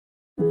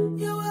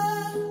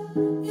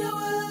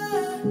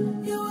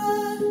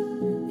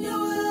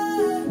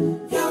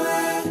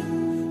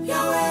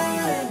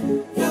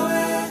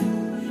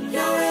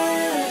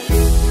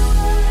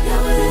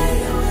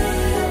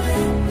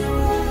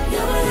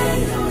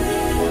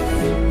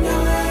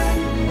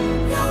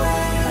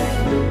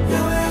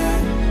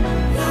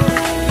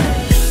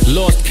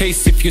Lost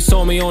case if you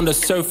saw me on the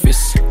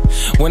surface.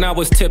 When I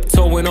was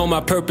tiptoeing on my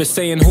purpose,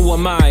 saying who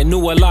am I,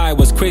 knew a lie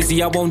was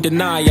crazy, I won't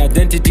deny.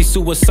 Identity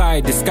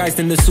suicide, disguised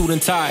in the suit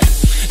and tie.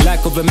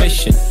 Lack of a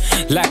mission,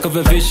 lack of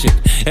a vision,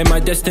 and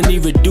my destiny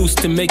reduced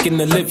to making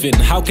a living.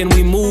 How can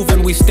we move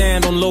when we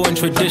stand on law and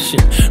tradition?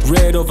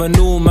 Read of a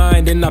new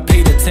mind and I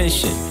paid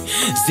attention.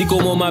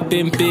 Ziko mo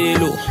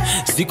mapimpelo,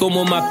 ziko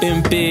mo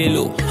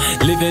mapimpelo.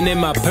 Living in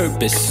my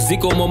purpose,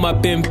 ziko mo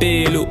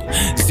mapimpelo,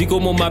 ziko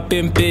mo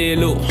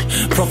mapimpelo.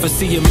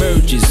 Prophecy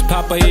emerges,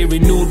 Papa he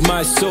renewed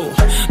my soul,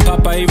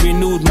 Papa he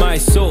renewed my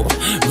soul.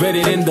 Read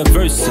it in the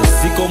verses,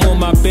 ziko mo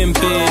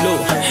mapimpelo.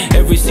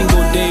 Every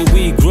single day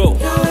we grow,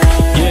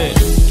 yeah.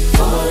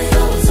 Falling,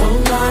 I was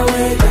on my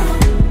way down,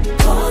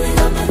 calling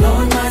on the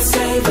Lord my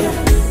Savior.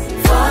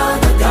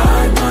 Father,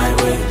 guide my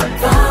way,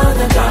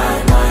 Father,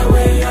 guide my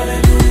way,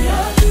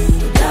 hallelujah.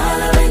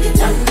 Udala wengi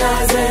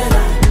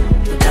tangazela,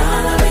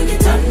 udala wengi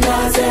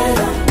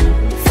tangazela.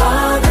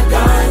 Father,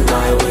 guide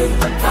my way,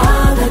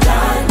 Father,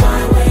 guide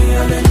my way,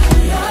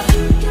 hallelujah.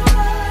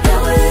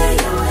 Yahweh,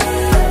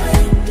 Yahweh,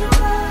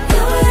 Yahweh,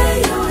 Yahweh,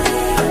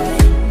 Yahweh.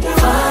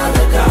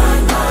 Father,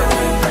 guide my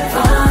way,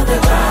 Father,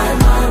 guide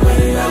my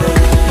way,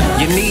 hallelujah.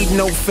 You need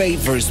no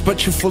favors,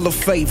 but you're full of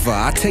favor.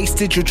 I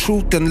tasted your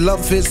truth and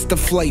love is the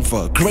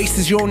flavor. Grace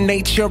is your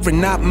nature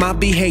and not my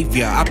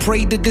behavior. I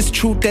pray to this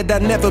truth that I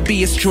never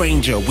be a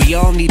stranger. We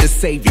all need a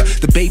savior,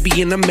 the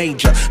baby in a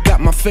manger. Got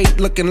my faith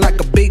looking like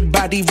a big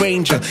body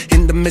ranger.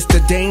 In the midst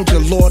of danger,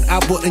 Lord, I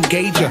will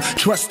engage her.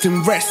 Trust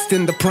and rest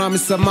in the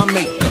promise of my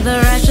maker.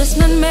 The righteous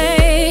man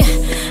may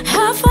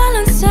have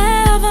fallen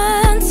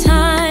 7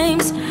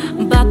 times,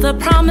 but the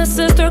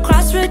promises through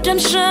Christ's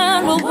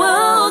redemption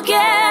will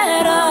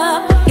get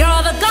up.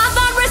 You're the God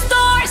that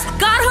restores,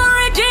 God who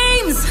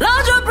redeems.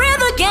 Lord, you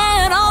breathe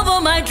again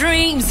over my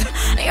dreams.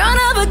 You're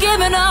never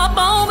giving up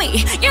on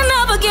me. You're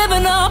never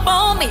giving up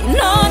on me.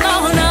 No,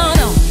 no, no,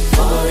 no.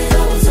 Falling,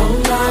 I was on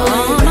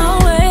my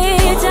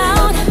way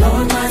down.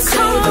 Lord, my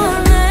Savior.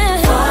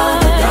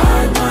 Father,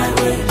 guide my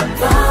way.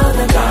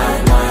 Father,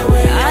 guide my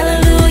way.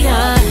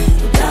 Hallelujah.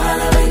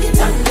 Udala wengi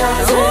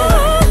tangazela.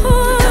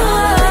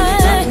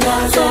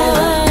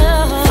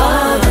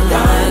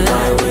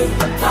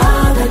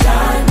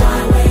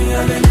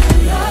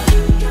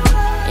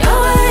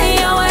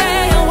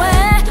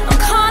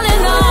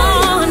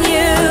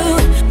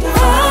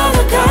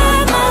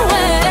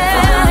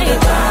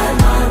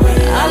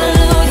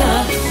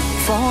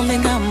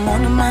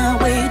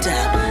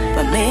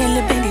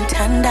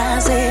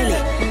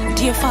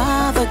 Dear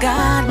Father,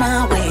 guide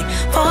my way.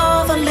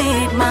 Father,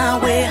 lead my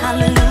way.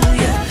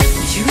 Hallelujah.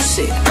 You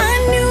said, I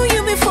knew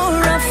you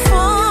before I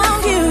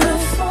found you.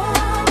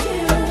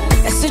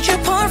 I set you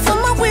apart from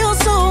my will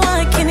so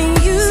I can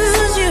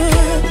use you.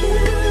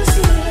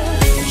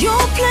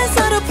 Your plans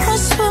are to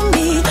prosper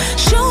me,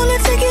 surely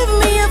to give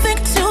me a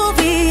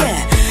victory.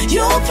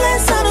 Your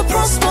plans are to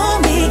prosper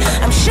me,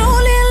 I'm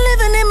surely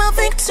living in my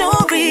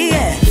victory.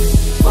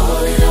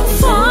 Falling, I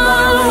was on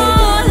my way.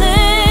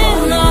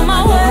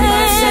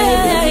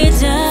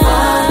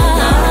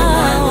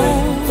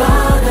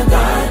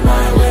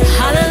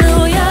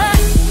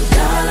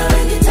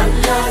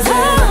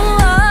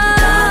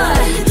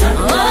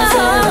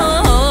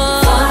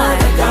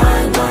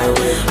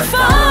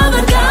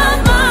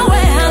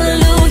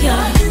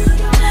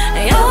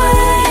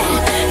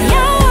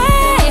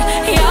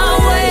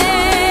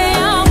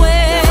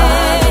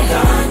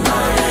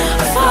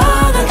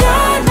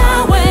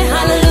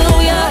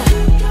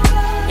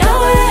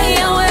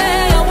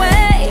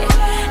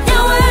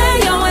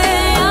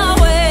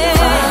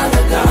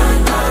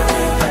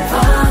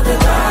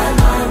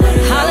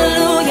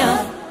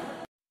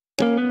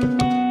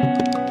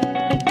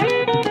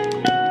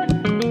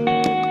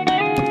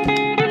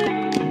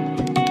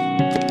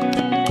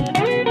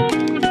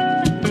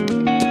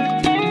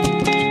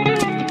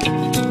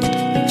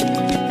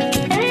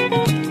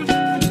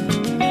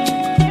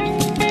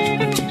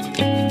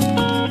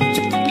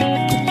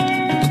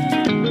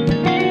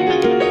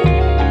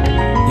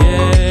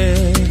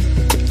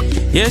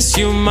 Yes,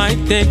 you might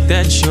think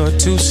that you're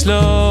too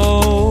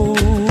slow,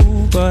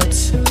 but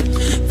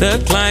the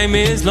climb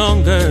is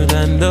longer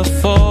than the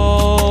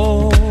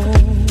fall.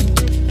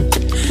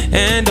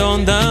 And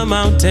on the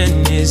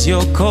mountain is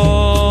your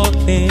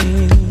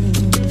calling,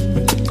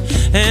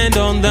 and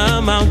on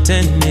the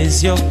mountain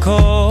is your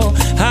call.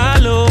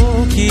 Hello,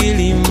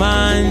 Kilimanjaro.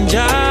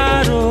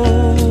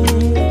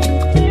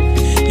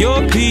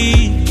 Your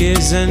peak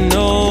is an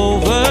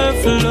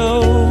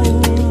overflow.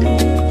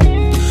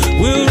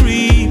 We'll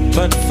reap,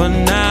 but for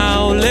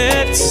now,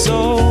 let's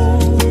sow.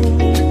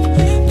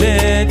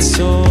 Let's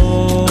sow.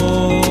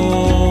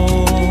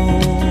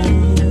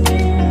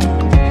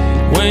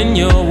 When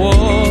you're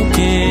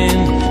walking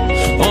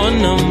on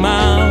a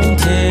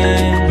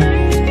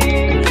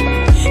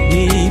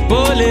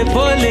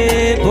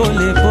pole,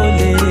 pole,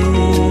 pole.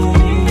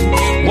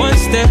 One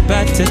step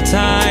at a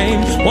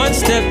time, one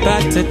step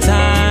at a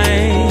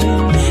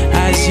time.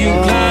 As you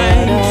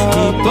climb,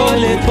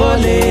 pole,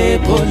 pole,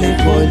 pole,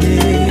 pole.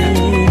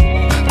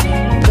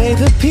 May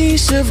the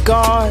peace of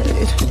God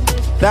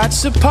that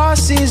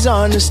surpasses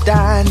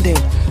understanding,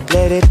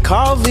 let it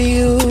cover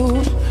you,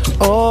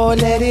 oh,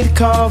 let it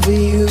cover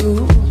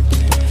you.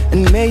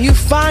 And may you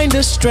find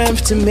the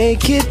strength to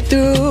make it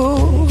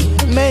through,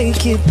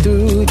 make it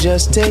through.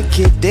 Just take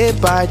it day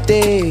by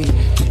day,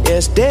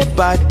 yes, day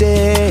by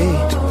day.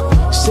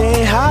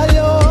 Say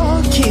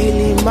hello,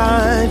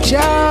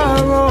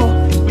 Kilimanjaro,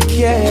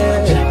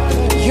 yeah.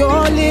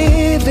 You're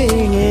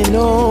living in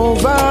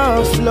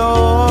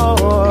overflow.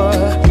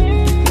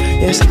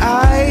 Yes,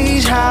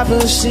 eyes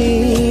haven't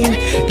seen,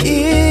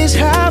 ears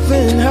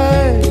haven't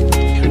heard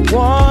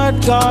what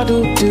God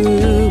will do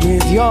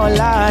with your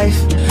life.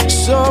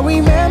 So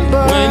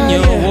remember, when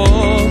you're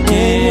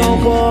walking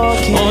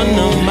on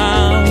the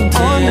mountain,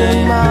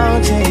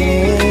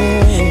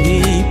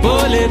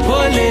 pole,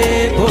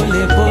 pole,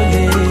 pole,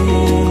 pole.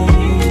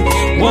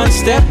 One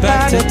step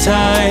at a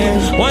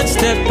time, one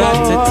step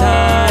at a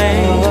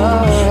time.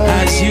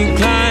 As you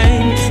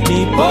climb,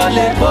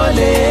 pole,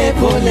 pole,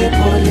 pole,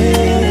 pole.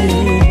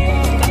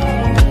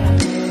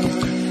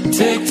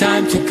 Take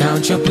time to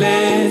count your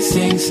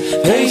blessings,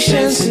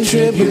 patience and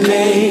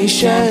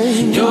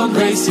tribulation. Your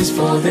grace is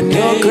for the nations.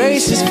 Your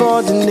grace is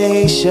for the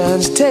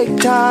nations. Take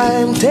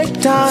time, take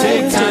time,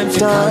 take time to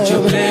count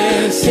your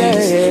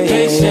blessings,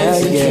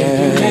 patience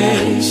and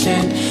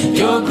tribulation.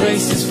 Your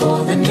grace is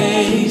for the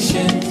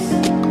nations.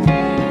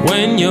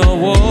 When you're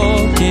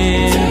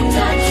walking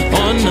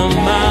on the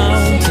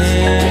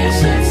mountain,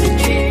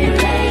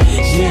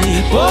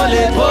 pole,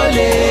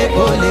 pole,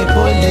 pole,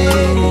 pole.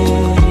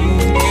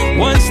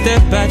 One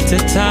step at a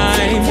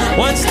time,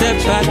 one step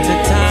at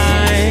a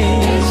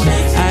time.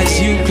 As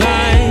you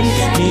climb,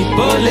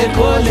 pole,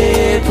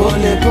 pole,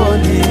 pole,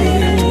 pole.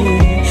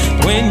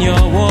 When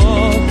you're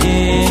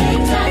walking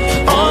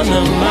on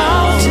the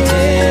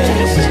mountain,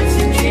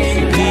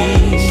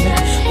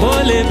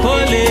 pole,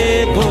 pole,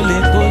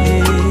 pole, pole.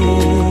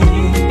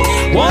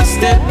 One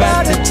step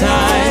at a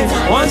time,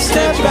 one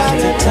step at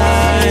a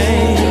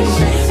time.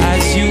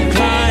 As you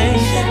climb,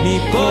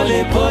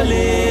 pole,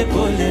 pole,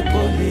 pole,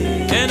 pole.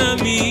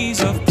 Enemies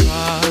of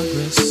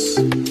progress,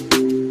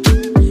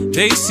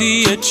 they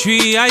see a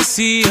tree, I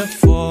see a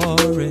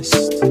forest.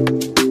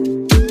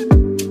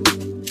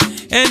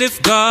 And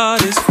if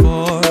God is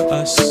for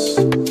us,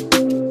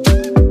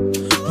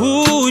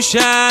 who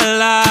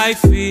shall I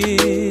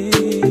fear?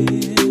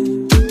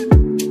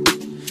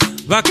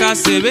 Vaka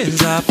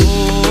Sebenza po,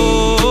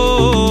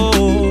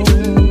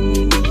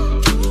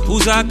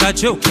 uzaka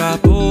choka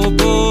po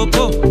po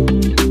po.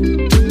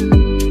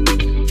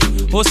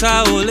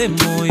 Osa ole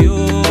moyo,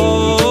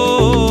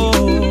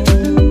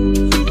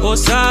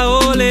 osa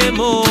ole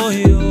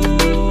moyo.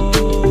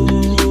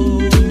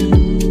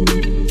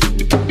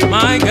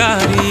 My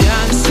God, He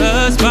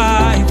answers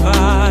by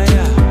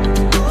fire.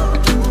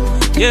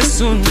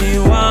 Yesu ni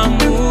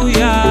wangu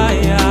ya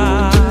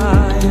ya.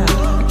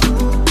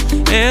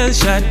 El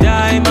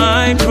Shaddai,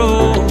 my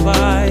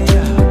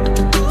provider.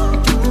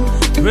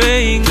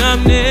 Praying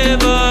I'm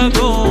never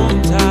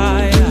gonna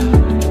tire.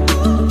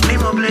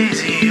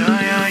 Limoblaze,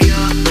 yeah.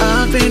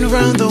 I've been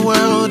around the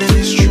world and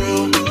it's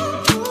true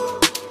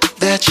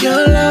that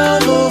your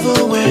love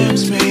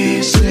overwhelms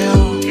me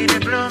still.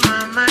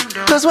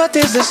 Cause what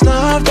is this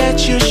love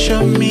that you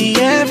show me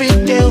every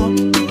day?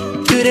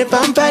 You the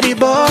bumpy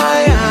boy,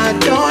 I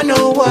don't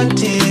know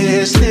what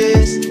is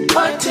this.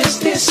 What is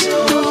this?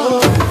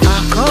 Oh,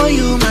 I call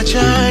you my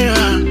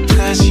child,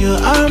 cause you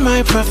are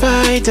my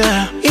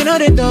provider. You know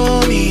they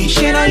told me,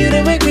 shit, now you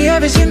they wake me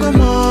every single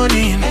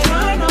morning.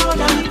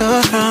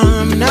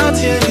 From now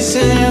till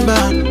December,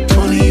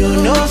 only you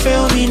know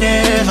fail me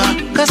never.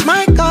 Cause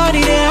my God,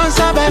 He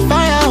answers by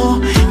fire.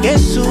 Oh,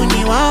 yes,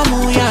 ni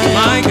wamu ya.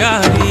 My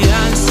God, He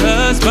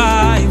answers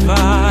by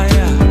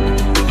fire.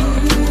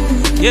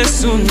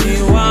 Yes,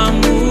 ni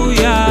wamu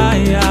ya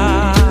ya.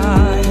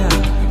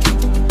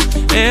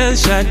 El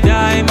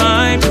Shaddai,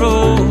 my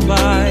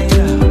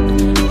provider.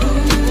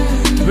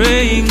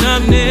 Praying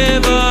I'm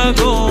never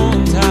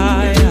gonna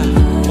tire.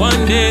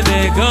 One day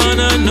they're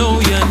gonna know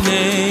your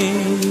name.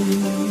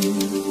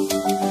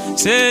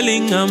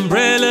 Selling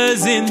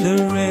umbrellas in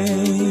the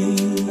rain.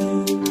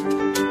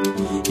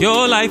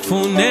 Your life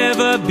will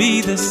never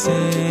be the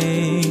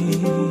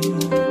same.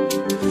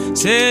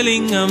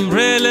 Selling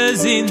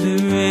umbrellas in the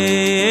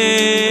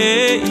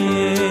rain.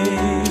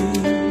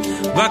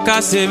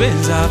 Vaka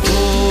Sebenza po,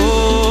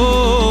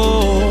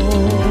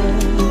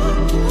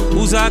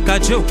 uzaka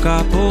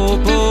choka po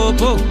po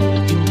po.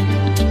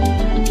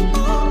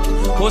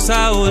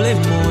 Osa ole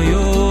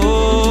moyo,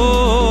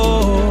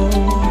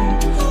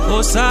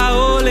 osa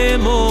ole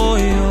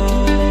moyo.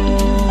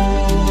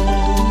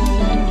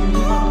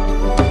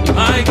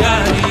 My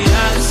God, He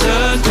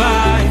answered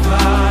by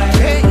fire.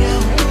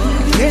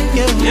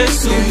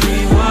 Yesu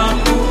ni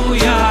wangu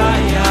ya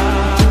ya.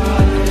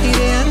 He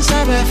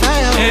answered by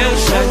fire. El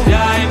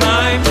Shaddai,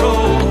 my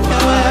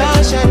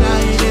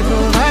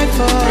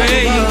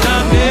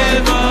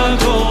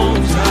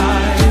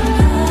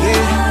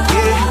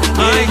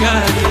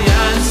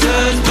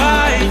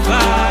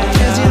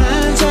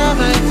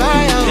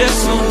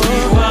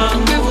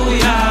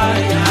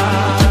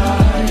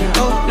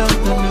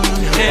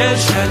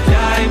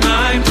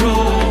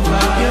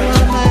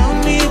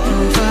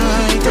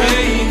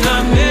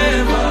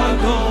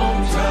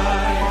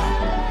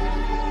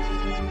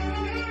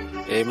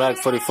Hey, Mac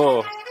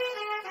 44.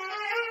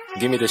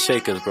 Give me the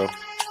shakers, bro.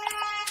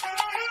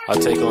 I'll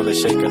take on the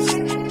shakers.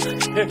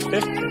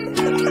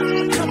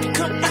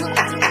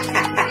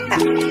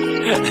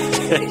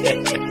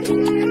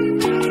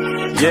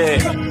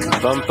 Yeah,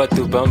 bumper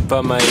to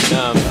bumper, my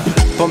number.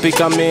 Pompi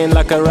come in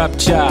like a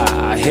rapture.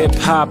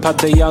 Hip-hop had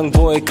the young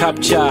boy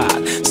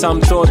captured.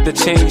 Some thought the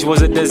change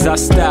was a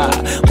disaster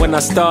when I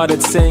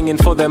started singing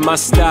for the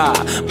master.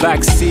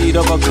 Backseat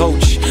of a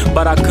coach,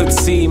 but I could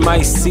see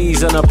my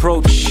season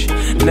approach.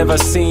 Never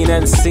seen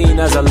and seen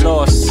as a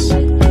loss.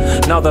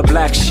 Now the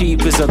black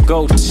sheep is a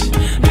goat.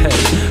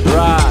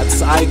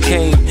 Rats, I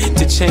came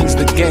to change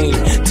the game,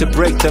 to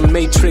break the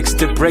matrix,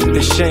 to break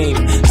the shame.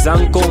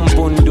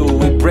 Zankombundu,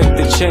 we break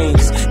the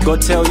chains. Go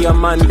tell your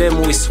man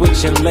them we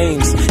switching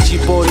lanes.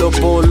 Chipolo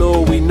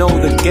polo, we know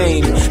the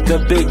game. The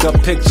bigger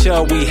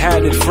picture, we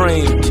had it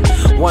framed.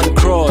 One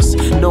cross,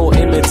 no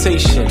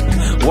imitation.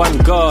 One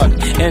God,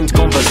 end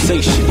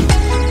conversation.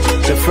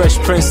 The Fresh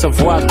Prince of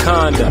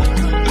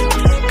Wakanda.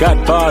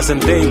 Got bars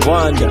and they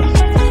wander.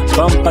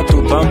 Bumper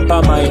to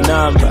bumper, my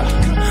number.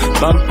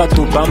 Bumper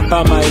to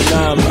bumper, my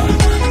number.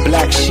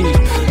 Black sheep,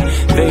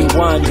 they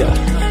wonder.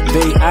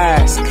 They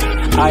ask,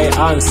 I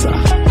answer.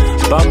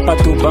 Bumper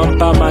to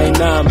bumper, my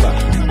number.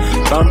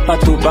 Bumper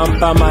to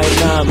bumper, my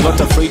number.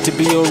 Not afraid to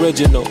be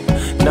original.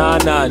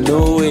 Nah,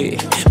 no way.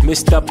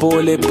 Mr.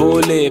 Pole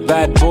Pole,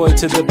 bad boy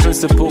to the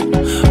principal.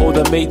 Oh,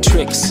 the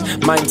matrix,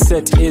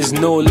 mindset is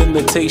no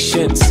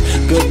limitations.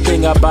 Good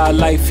thing about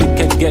life, it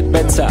can get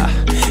better.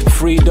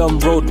 Freedom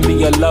wrote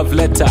me a love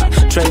letter.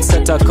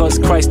 Trendsetter cause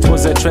Christ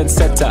was a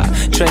trendsetter.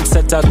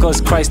 Trendsetter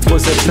cause Christ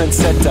was a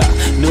trendsetter.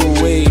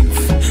 New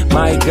wave,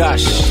 my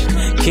gosh.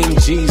 King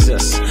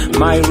Jesus,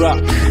 my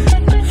rock.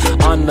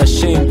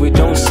 Unashamed, we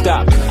don't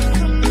stop.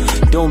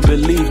 Don't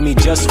believe me,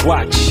 just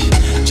watch.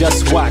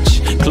 Just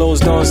watch,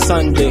 closed on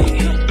Sunday,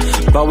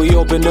 but we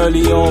open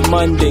early on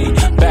Monday.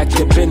 Back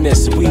to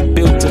business, we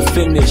built to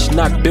finish.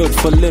 Not built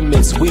for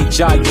limits, we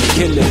giant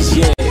killers,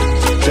 yeah.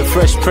 The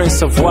Fresh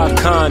Prince of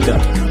Wakanda.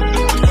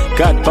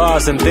 Got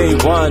bars and they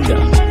wander.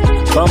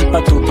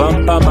 Bumper to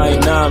bumper, my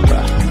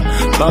number.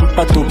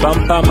 Bumper to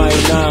bumper, my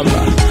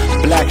number.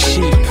 Black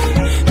sheep,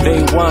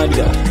 they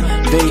wander.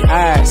 They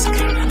ask,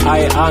 I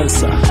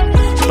answer.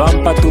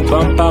 Bumper to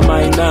bumper,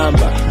 my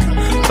number.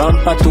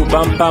 Bumper to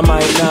bumper,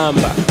 my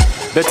number.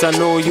 Better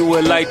know you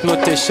a light,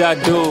 not a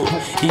shadow.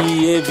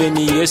 Even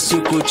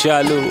Yesu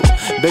kuchalo.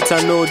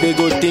 Better know they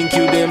go think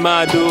you the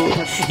mado.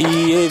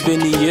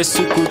 Even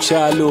Yesu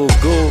kuchalo.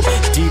 Go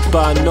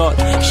deeper, not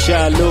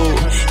shallow.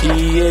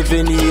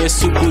 Even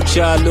Yesu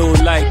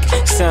kuchalo. Like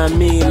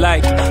Sammy,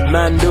 like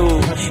Mando.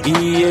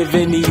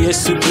 Even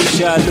Yesu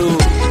kuchalo.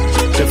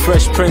 The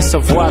Fresh Prince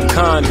of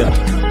Wakanda.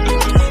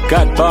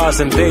 Got bars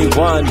and they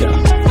wander.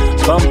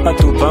 Bumper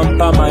to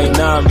bumper, my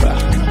number.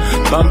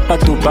 Bumper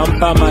to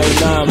bumper, my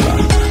number.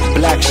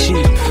 Black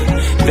sheep,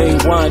 they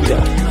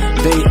wander.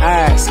 They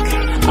ask,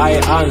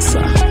 I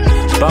answer.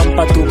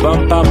 Bumper to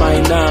bumper, my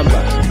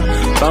number.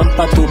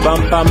 Bumper to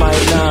bumper, my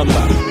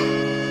number.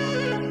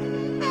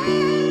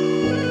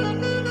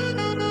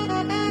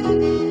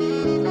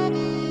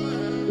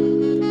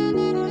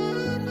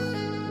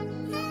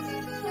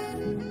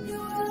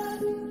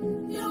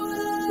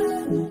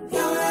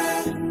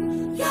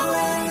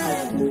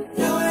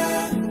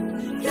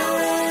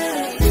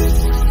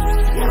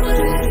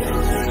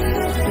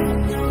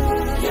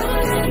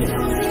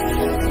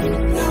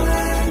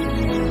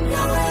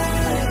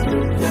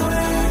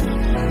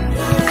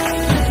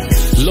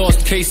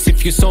 Lost case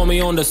if you saw me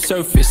on the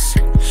surface.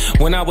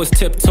 When I was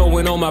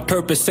tiptoeing on my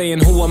purpose, saying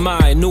who am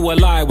I? Knew a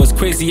lie was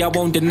crazy, I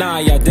won't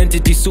deny.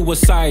 Identity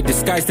suicide,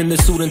 disguised in the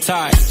suit and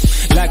tie.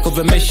 Lack of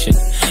a mission,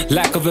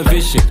 lack of a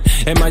vision,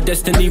 and my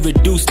destiny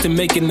reduced to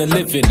making a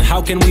living.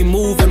 How can we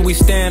move when we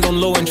stand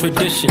on law and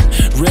tradition?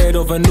 Read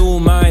of a new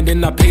mind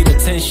and I paid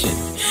attention.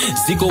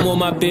 Ziko mo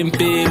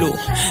mapimpelo,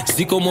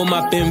 Ziko mo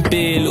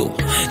mapimpelo.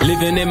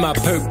 Living in my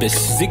purpose,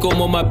 Ziko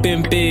mo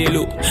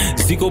mapimpelo,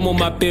 Ziko mo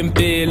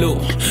mapimpelo.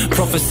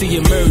 Prophecy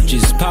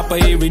emerges, Papa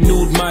he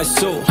renewed my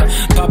soul.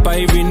 Papa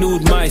he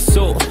renewed my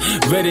soul.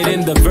 Read it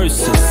in the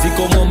verses,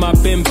 Ziko mo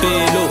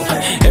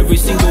mapimpelo. Every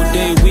single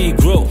day we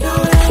grow,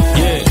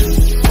 yeah.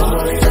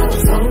 Calling up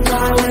on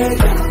my way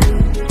down,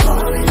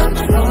 calling up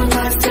my Lord,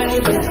 my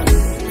Savior.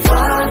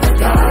 Father,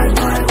 guide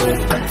my way,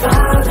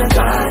 Father,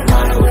 guide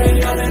my way,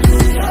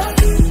 hallelujah.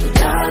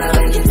 Dala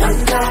wengi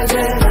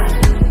tangazela,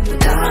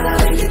 Dala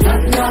wengi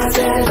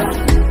tangazela.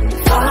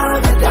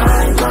 Father,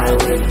 guide my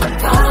way,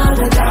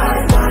 Father,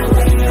 guide my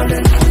way,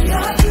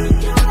 hallelujah.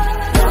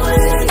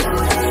 Yahweh,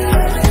 Yahweh,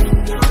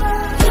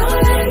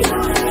 Yahweh,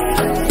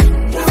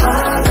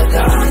 Father,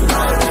 guide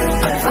my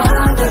way,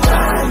 Father,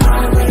 guide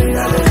my way,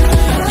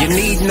 hallelujah. You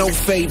need no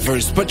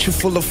favors, but you're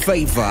full of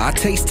favor. I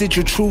tasted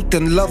your truth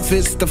and love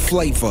is the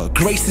flavor.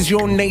 Grace is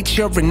your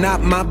nature and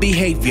not my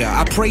behavior.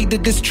 I pray to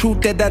this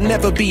truth that I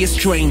never be a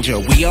stranger.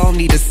 We all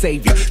need a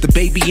savior, the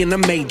baby in the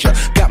manger.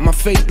 Got my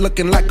faith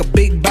looking like a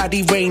big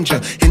body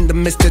ranger. In the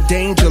midst of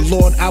danger,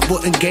 Lord, I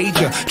will engage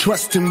her.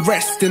 Trust and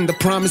rest in the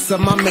promise of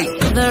my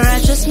maker. The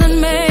righteous man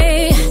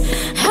may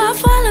have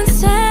fallen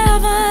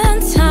 7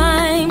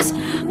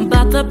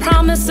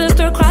 promises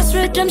through Christ's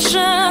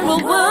redemption,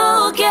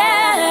 we'll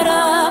get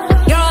up.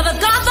 You're the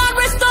God that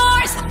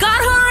restores,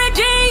 God who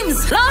redeems.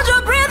 Lord, you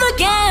breathe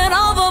again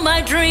over my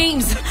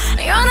dreams.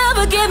 You're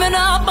never giving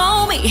up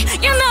on me.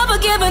 You're never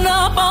giving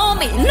up on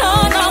me. No,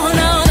 no,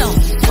 no, no.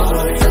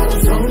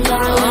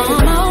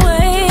 On my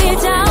way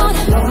down,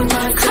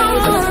 come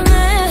on,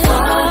 man.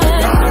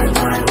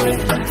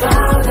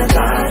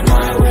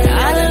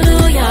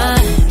 Hallelujah.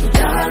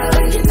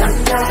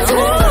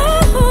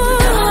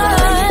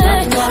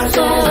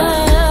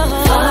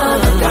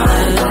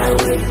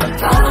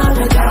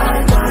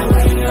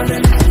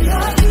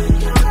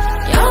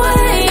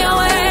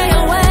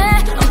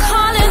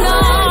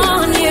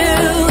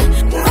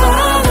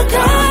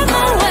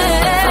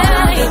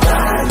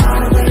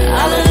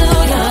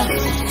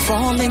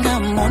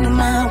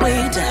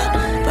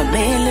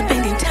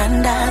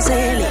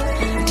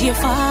 Dear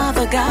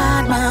Father,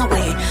 guide my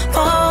way.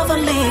 Father,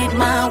 lead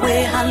my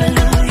way.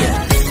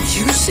 Hallelujah.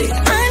 You said,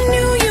 I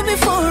knew you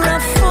before I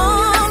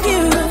found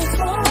you.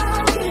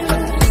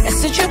 I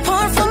set you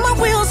apart from my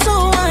will so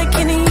I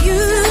can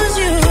use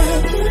you.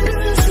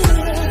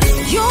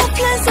 Your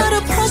plans are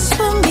to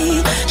prosper me,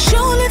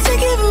 surely to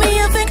give me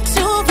a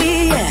victory.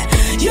 Yeah.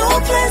 Your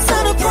plans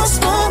are to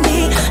prosper me,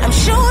 I'm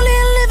surely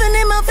living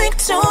in my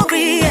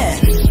victory. Yeah.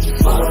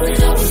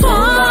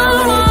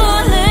 Falling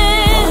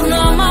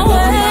on my way.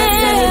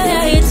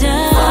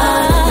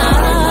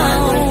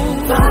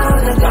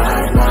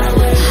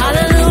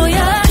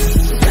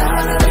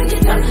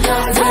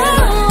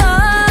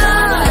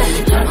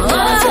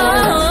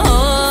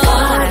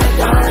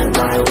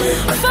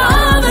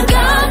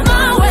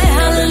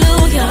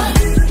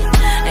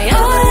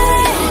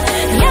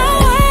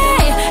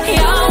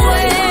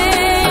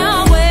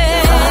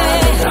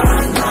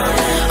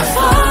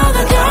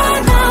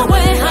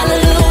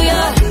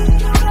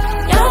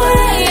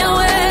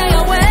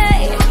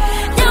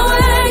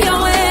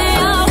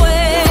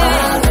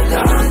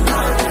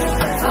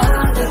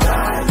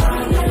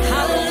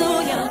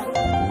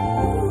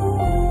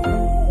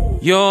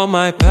 You're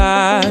my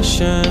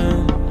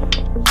passion.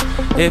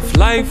 If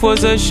life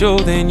was a show,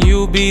 then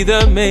you'll be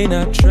the main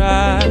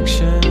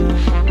attraction.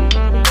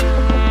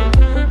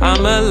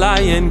 I'm a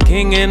lion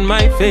king and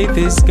my faith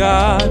is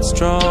God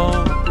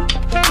strong.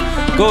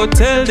 Go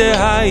tell the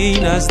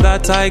hyenas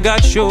that I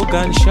got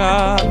Shogun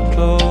sharp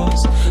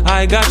claws.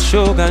 I got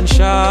Shogun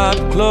sharp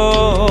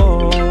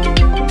claws.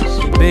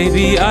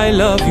 Baby, I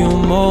love you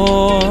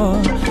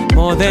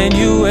more than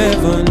you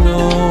ever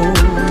know.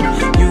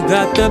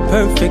 Got the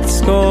perfect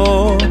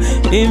score,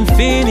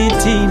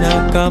 infinity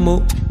Na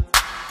Kamo.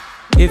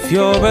 If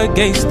you're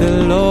against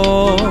the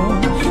law,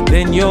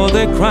 then you're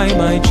the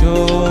crime I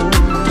chose.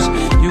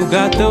 You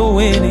got the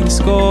winning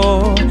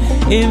score,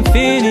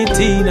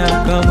 infinity Na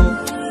Kamo.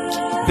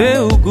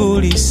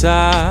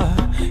 Veugulisa,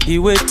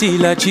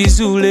 iwetila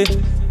chizule.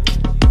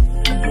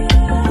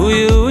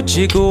 Uyu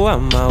uchiko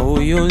wama,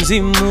 uyu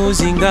nzimu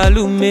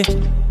zingalume.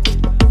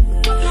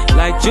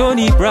 Like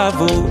Johnny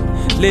Bravo,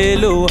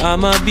 Lelo,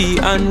 I'ma be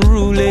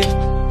unruly.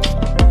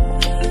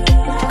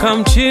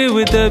 Come chill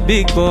with the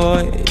big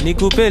boy,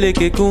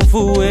 Nikupeleke kung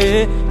fu,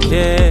 yeah.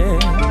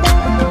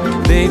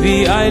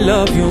 Baby, I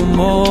love you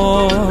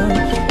more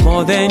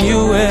than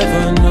you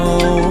ever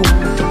know.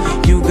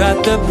 You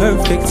got the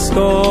perfect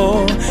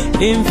score,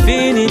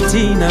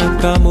 infinity Na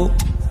Kamo.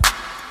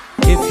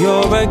 If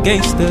you're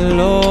against the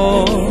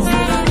law,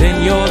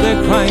 then you're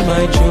the crime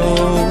I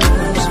chose.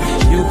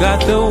 You got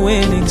the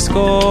winning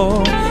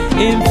score,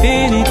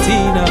 infinity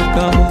Na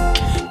Kamo.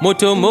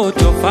 Moto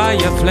moto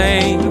fire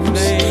flames.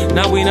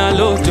 Now we not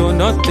lotto,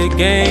 not the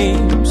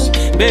games.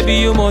 Baby,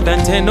 you more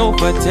than 10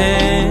 over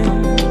 10.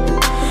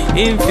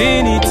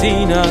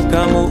 Infinity Na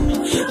Kamo.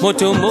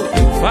 Moto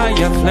moto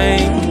fire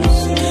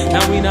flames.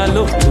 Now we not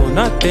lotto,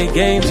 not the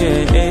games,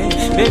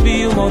 yeah. Baby,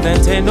 you more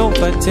than 10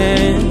 over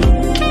 10.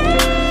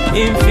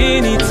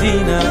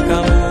 Infinity Na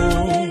Kamo.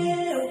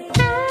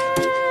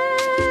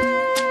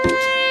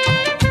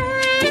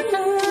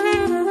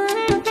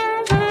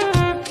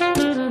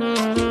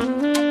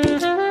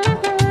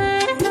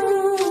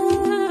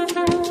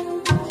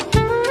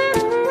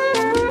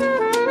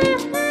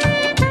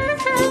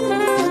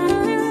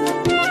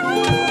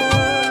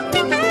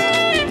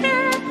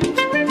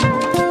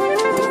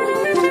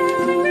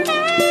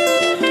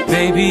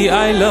 Baby,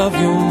 I love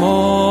you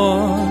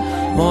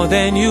more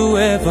than you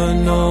ever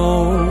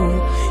know.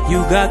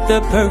 You got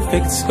the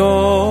perfect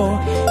score,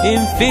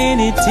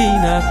 infinity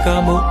Na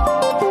Kamo.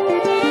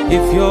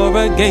 If you're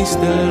against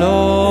the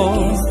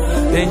law,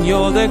 then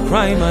you're the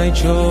crime I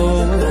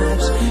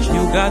chose.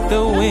 You got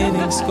the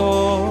winning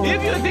score.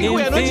 If you think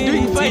we're not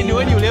doing fine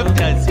when you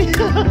left us.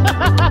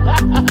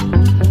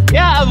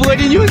 Yeah, I've got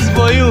the news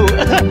for you.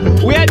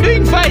 We are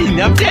doing fine.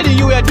 I'm telling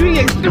you, we are doing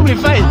extremely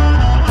fine.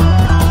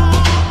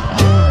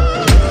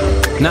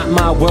 Not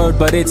my word,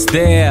 but it's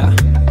there.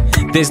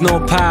 There's no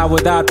power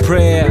without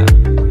prayer.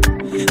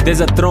 There's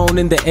a throne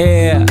in the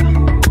air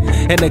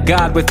and a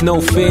God with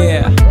no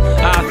fear.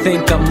 I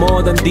think I'm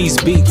more than these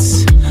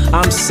beats.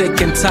 I'm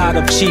sick and tired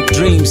of cheap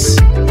dreams.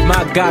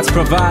 My God's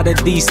provided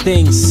these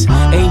things.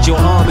 Angel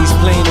armies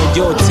playing on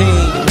your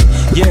team.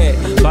 Yeah,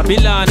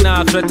 Babylon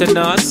now threaten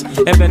us.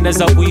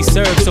 Ebenezer we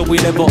serve, so we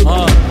level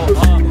up.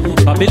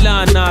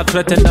 Babylon now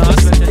threaten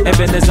us.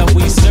 Ebenezer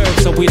we serve,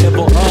 so we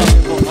level up.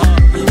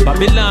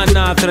 Babylon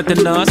now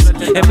threaten us.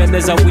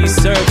 Ebenezer we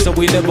serve, so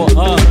we level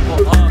up.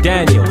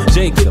 Daniel,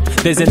 Jacob,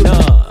 there's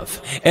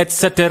enough,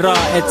 etc.,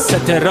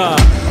 etc.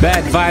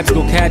 Bad vibes,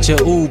 go catch a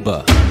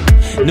Uber.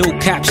 New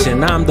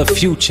caption, I'm the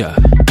future.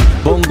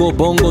 Bongo,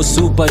 bongo,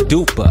 super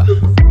duper.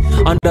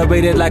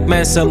 Underrated like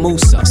Mansa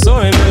Musa.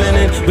 Sorry,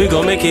 melanin, we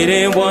gon' make it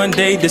in one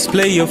day.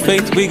 Display your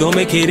faith, we gon'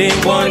 make it in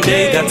one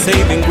day. Got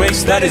saving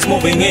grace that is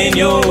moving in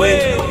your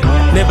way.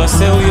 Never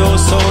sell your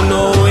soul,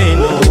 no way,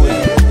 no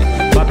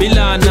way.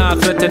 Babylon now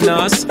threaten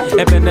us.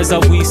 Ebenezer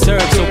we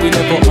serve, so we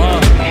level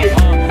up.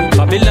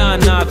 Babylon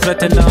now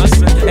threaten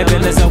us.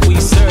 Ebenezer we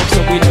serve,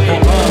 so we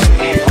level up.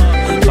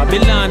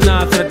 Babylon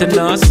now threaten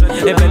us.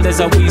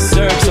 Ebenezer we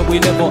serve, so we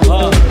level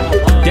up.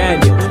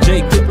 Daniel,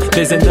 Jacob,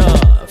 there's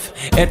enough,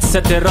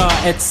 etc.,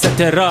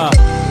 etc.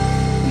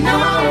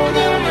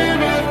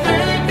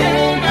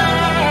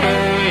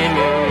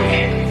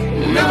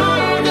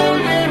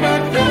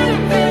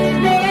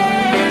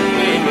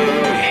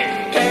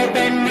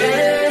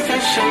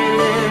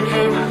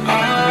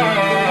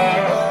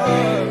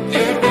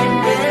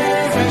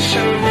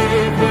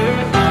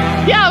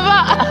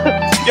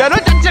 You are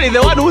not actually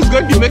the one who's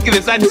going to make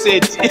the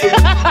sunset.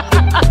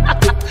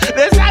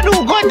 The sun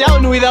will go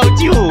down without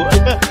you,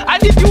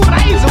 and it will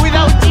rise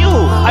without you,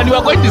 and you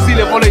are going to see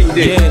the following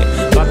day.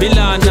 Yeah,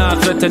 Babylon now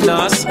threaten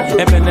us.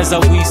 Ebenezer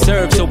we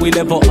serve, so we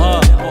level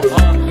up.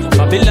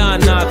 Babylon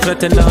now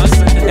threaten us.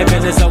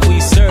 Ebenezer we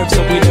serve,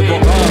 so we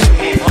level up.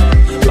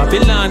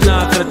 Babylon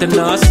now threaten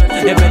us.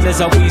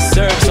 Ebenezer we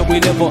serve, so we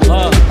level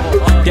up.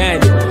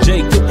 Daniel,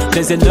 Jacob,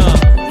 there's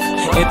enough,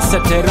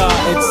 etc.,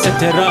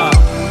 etc.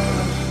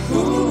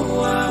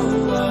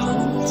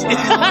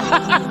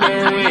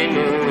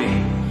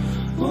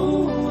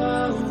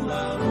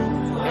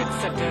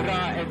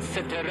 etc.,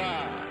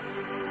 etc.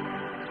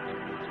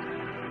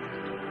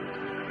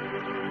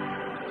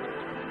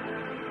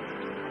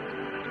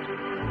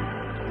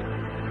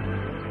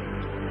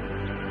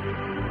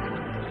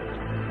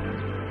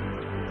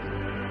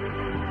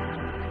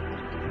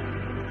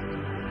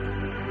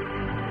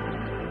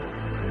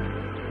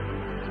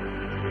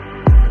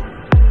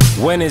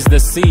 When is the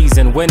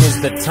season? When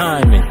is the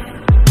timing?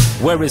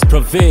 Where is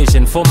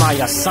provision for my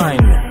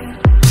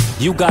assignment?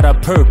 You got a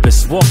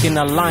purpose, walk in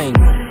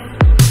alignment.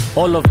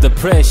 All of the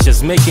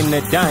pressures making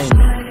a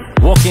diamond.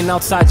 Walking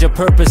outside your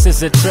purpose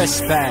is a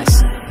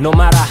trespass. No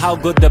matter how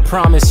good the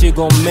promise, you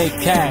gon' make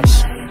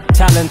cash.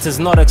 Talent is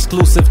not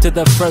exclusive to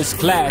the first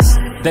class.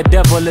 The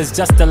devil is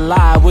just a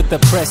lie with the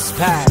press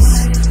pass.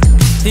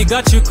 He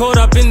got you caught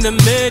up in the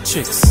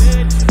matrix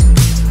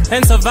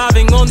and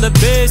surviving on the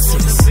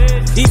basics.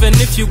 Even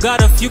if you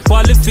got a few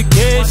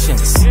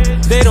qualifications,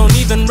 they don't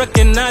even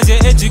recognize your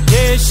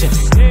education.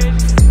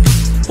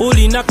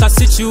 Uli naka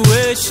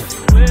situation,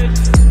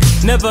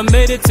 never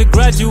made it to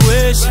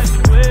graduation,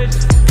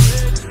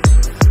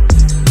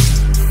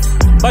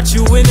 but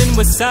you winning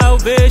with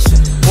salvation.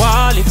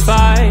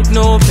 Qualified,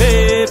 no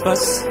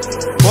papers.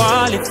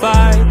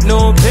 Qualified,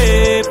 no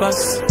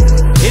papers.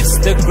 It's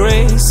the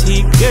grace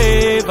he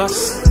gave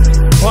us.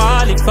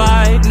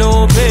 Qualified,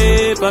 no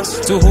papers.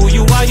 To who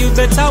you are, you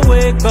better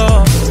wake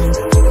up,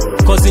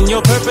 'cause in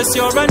your purpose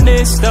you're a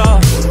A-star.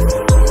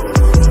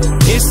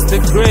 It's the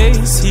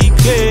grace he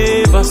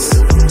gave us.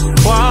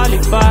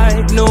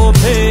 Qualified, no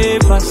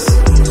papers.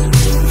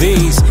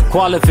 These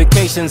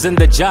qualifications in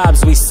the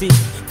jobs we seek,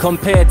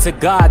 compared to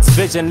God's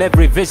vision,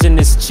 every vision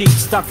is cheap.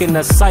 Stuck in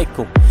a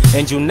cycle,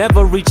 and you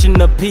never reaching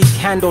the peak.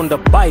 Hand on the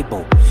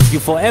Bible, you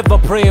forever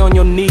pray on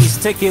your knees.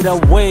 Take it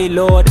away,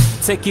 Lord,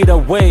 take it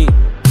away.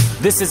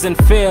 This isn't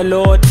fair,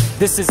 Lord,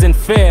 this isn't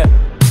fair.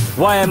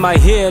 Why am I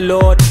here,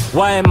 Lord?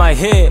 Why am I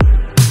here?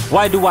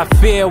 Why do I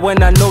fear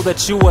when I know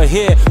that you are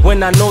here?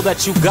 When I know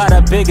that you got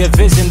a bigger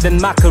vision than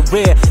my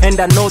career, and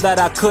I know that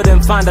I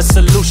couldn't find a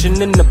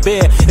solution in the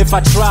beer. If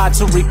I tried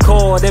to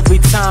record every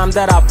time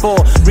that I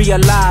fall,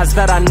 realize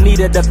that I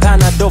needed a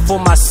Panadol for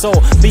my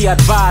soul. Be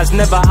advised,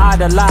 never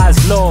idolize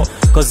Lord,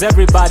 'cause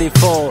everybody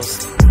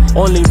falls.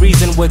 Only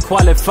reason we're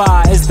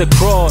qualified is the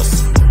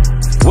cross.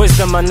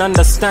 Wisdom and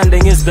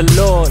understanding is the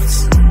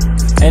Lord's,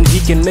 and He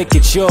can make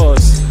it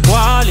yours.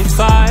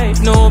 Qualified,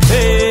 no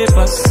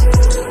papers.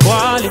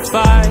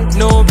 Qualified,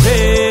 no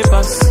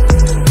papers.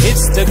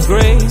 It's the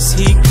grace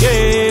He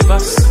gave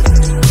us.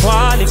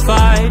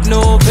 Qualified,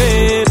 no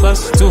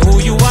papers. To who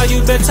you are,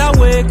 you better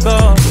wake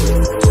up,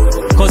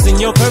 'cause in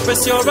your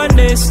purpose you're an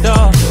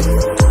A-star.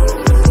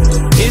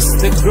 It's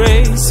the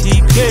grace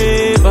He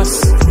gave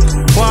us.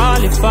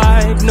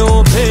 Qualified,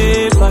 no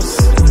papers.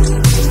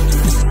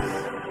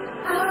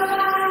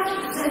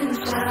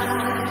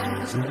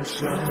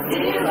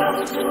 Zero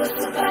to a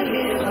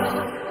superhero.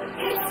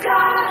 It's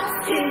God's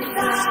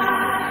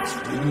design.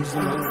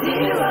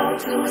 Zero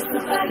to a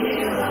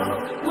superhero.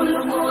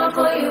 Mulungu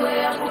wako iwe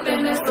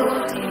akupende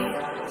sote.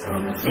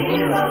 From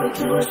zero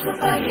to a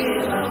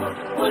superhero.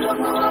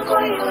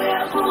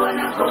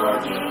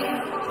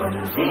 From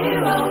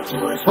zero to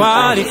a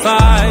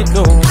qualified,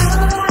 no.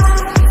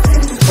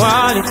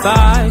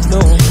 Qualified,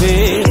 no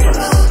pay.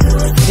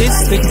 It's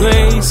the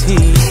grace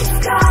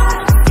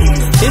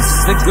it's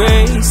the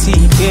grace he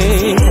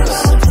gave.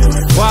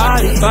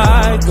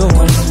 Qualified, no.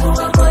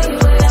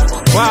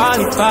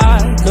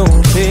 Qualified, no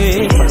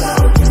pay.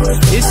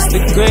 It's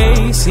the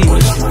grace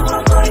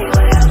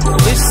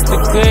it's the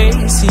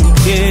grace he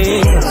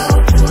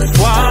gave.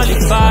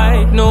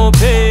 Qualified, no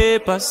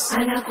papers.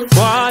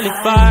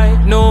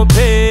 Qualified, no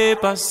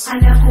papers.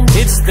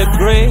 It's the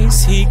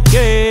grace he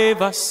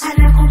gave us.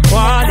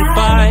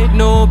 Qualified,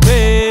 no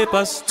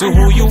papers. To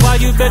who you are,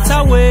 you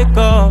better wake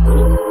up.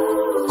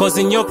 Cause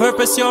in your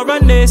purpose you're a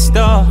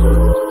nester.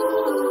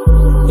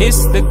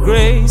 It's the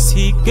grace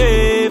he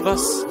gave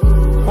us.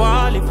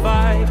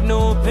 Qualified,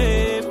 no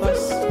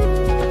papers.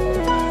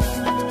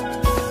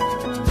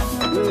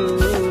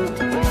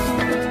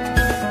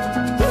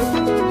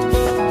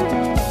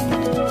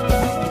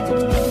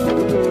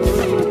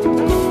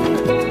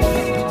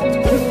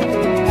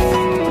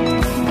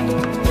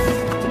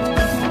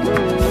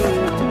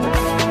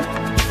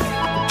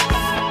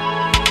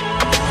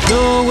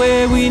 No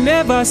way we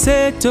never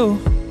settle.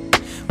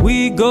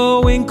 We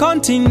going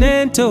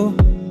continental.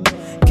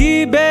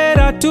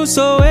 Kibera to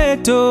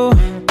Soweto.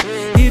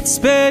 It's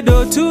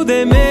pedo to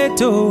the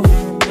metal.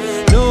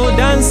 No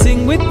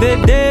dancing with the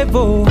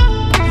devil.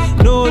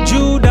 No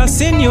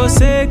Judas in your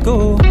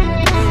circle.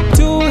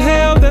 To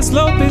hell the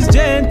slope is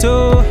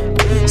gentle.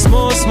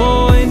 Small,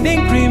 small and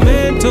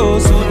incremental.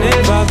 So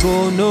never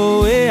go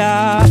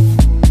nowhere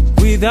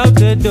without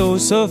the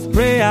dose of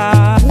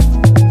prayer.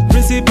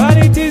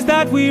 Principalities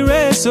that we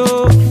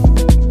wrestle,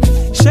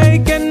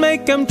 shake and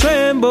make them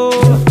tremble.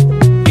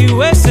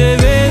 You are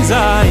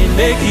Sebenza and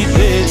make it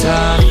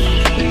better.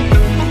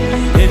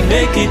 And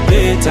make it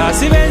better.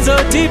 Sebenza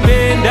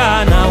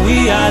tipenda, now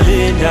we are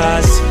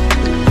lenders.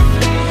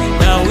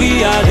 Now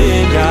we are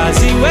lenders.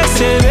 You are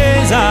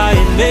Sebenza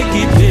and make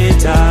it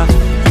better.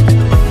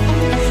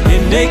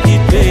 And make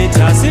it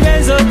better.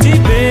 Sebenza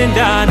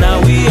tipenda, now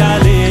we are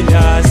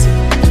lenders.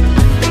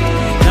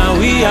 Now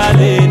we are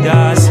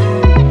lenders.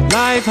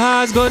 Life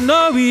has got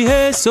no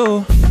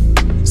rehearsal,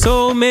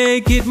 so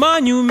make it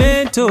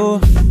monumental.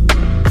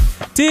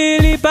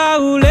 Tilipa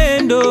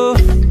ulendo,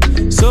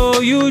 so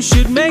you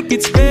should make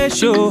it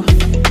special.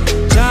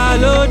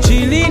 Chalo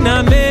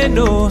chilina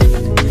meno,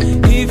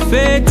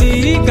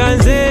 ifeti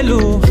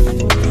ikanzelu.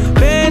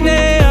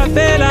 Pene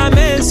apela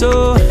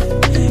menso,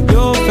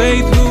 your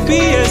faith will be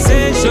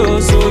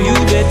essential. So you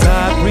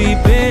better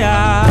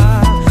prepare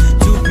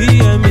to be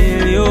a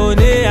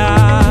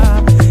millionaire.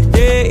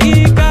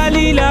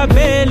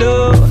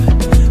 Melo,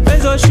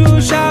 Benzo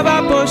Shusha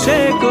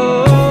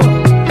Posheko.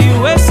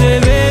 You are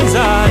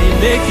Sebenza and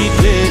make it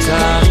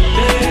better.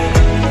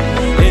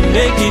 And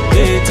make it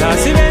better.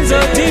 Sebenza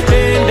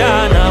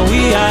tipenda, now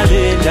we are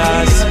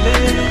lenders.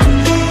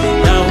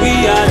 Now we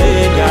are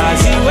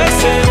lenders. You are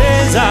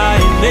Sebenza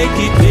and make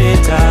it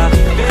better.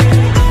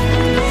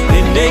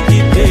 And make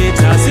it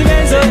better.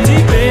 Sebenza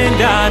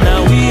tipenda,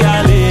 now we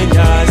are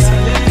lenders.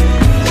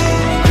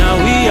 Now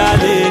we are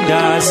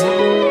lenders.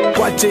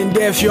 Watching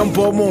deaf young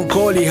Pomo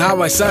Koli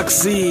how I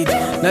succeed.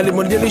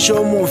 Nalimundili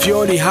show mo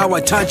fioli how I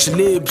touch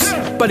lips.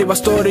 But it was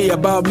story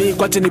about me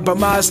kwati nipa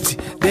masti.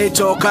 They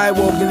talk I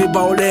walk nipa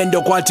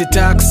olendo kwati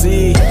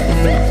taxi.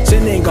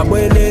 Seninga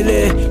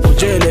bwelele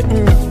kujele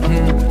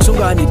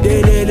Sungani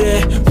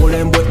delele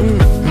mulembwe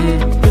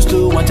Used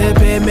to want a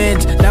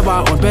payment, now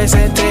I on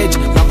percentage.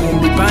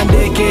 Makumbi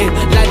pandeke,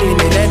 ladi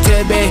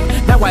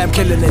nenetebe. Now I am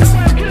killing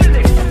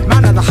it.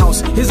 Man of the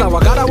house, here's our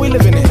God, we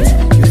live in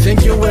it. You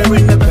think you're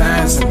wearing the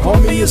pants,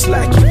 homie, you're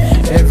slacking.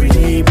 Every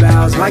day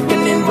bows like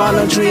an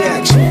involuntary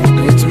action.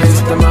 It's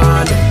Mr.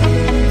 Man.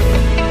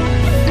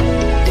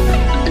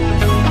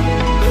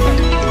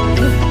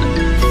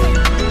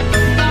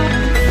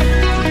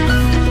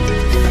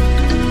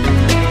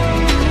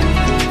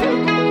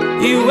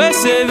 You are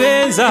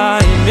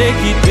Sebenza and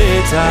make it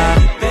better.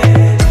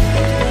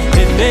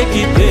 And make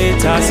it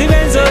better.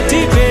 Sebenza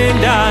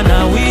tipenda,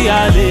 now we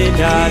are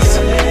lenders.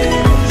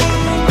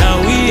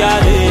 We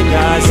are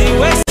lenders.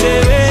 You are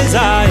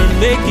Sebenza and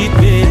make it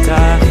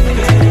better.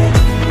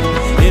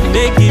 And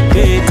make it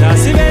better.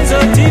 Sebenza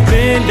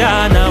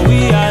tipenda, now we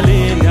are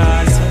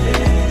lenders.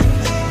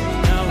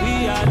 Now we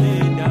are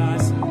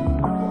lenders.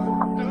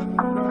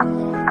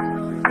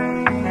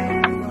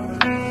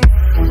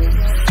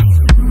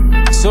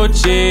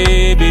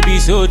 Soche, baby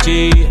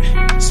soche.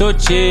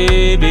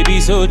 Soche, baby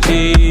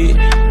soche.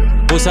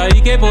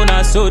 Osaike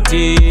pona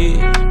soche.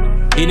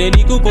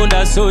 Ineni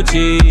kuponda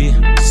soche.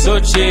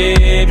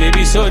 Soche,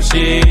 baby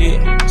soche.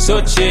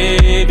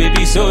 Soche,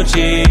 baby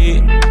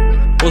soche.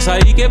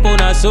 Osaike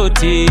pona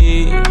soche.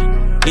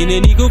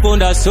 Ineni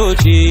kuponda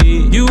soche.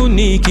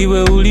 Unique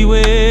iwe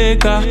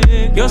uliweka.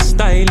 Your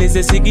style is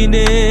a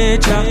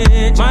signature.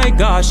 My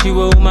gosh, you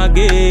are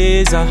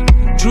umageza.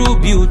 True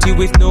beauty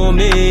with no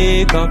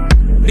makeup.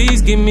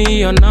 Please give me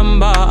your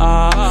number.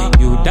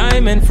 You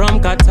diamond from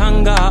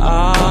Katanga,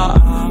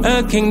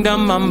 a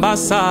kingdom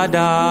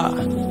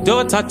ambassador,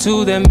 daughter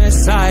to the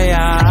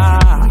Messiah.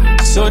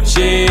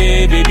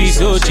 Soche, baby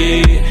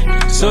Soche,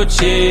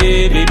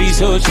 Soche, baby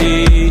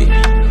Soche.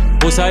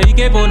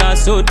 Osaike bona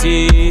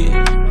sote,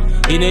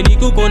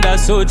 ineniku konda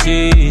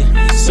soche.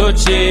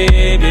 Soche,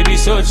 baby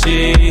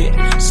Soche,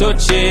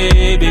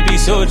 Soche, baby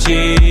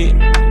Soche.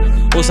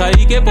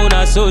 Osaike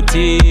bona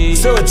sote,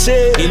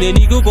 Soche,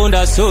 ineniku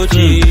konda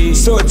soche.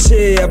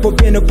 Soche,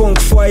 apopeno punk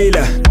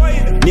foila.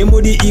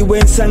 Nimudi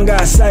iwen sanga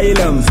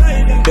asylum.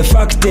 The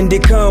fact in the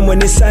calm when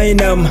they sign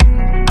them.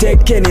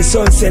 Take any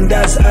sons and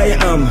as I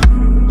am.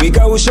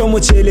 Wika ushomu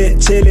chele,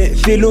 chele.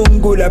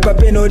 Filungula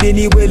papeno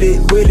dini wele,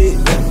 wele.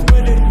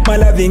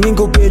 Malaving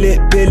ingo pele,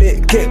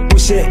 pele. Ke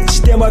pushe,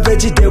 shtema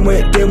veji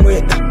demwe,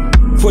 demwe.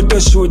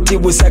 Photoshoot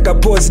ibusaka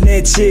pose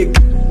ne chick.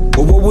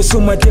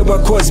 Ubobusuma tewa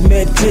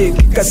cosmetic.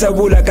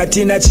 Kasabula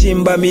katina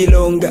chimba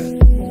milonga.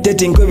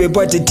 Dating kwebe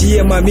pati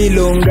tiema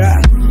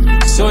milonga.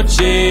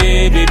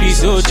 Soche, baby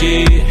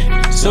Soche,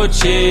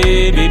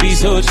 Soche, baby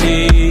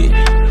Soche.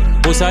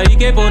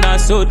 Osaike bona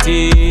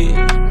sote,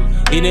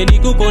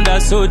 ineniku konda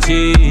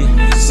soche.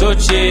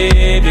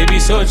 Soche, baby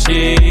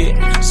Soche,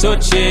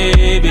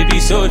 Soche,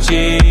 baby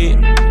Soche.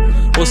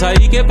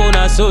 Osaike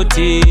bona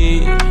sote.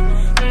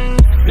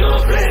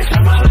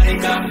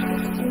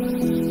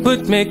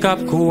 Put makeup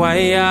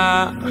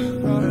kuwaya,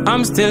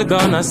 I'm still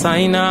gonna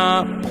sign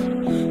up.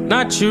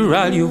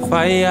 Natural you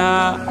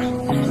fire.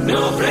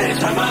 No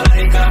pressure,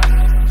 malaika.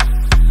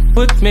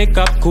 Put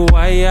makeup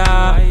kuwaya,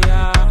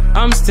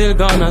 I'm still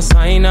gonna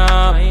sign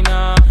up.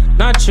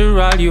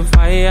 Natural you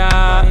fire.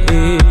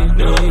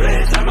 No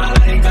pressure,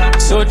 malaika.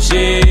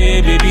 Soche,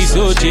 baby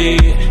Soche,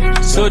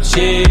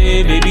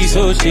 Soche, baby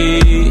Soche.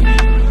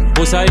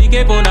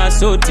 Osaike bona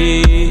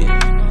sote,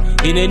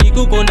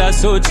 ineniku konda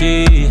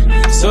soche.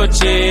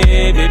 Soche,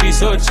 baby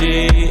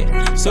Soche,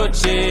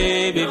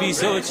 Soche, baby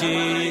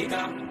Soche.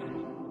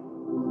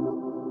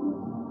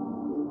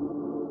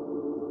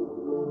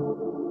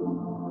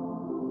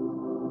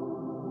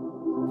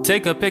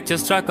 Take a picture,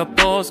 strike a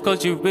pose,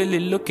 cause you really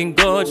looking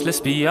gorgeous, let's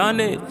be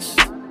honest.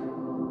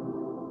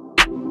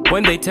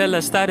 When they tell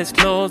us that it's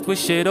closed, we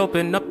should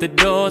open up the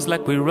doors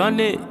like we run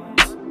it.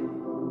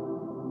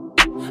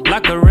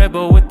 Like a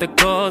rebel with the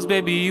cause,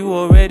 baby, you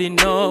already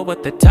know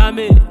what the time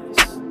is.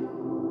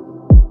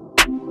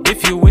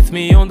 If you with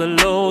me on the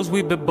lows,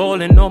 we be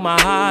ballin' on my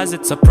highs,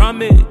 it's a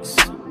promise.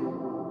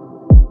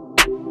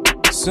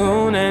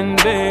 Soon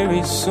and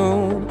very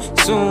soon,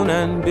 soon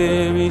and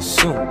very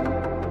soon,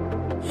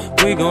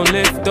 we gon'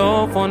 lift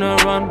off on a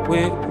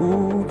runway,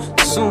 ooh,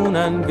 soon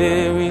and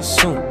very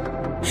soon.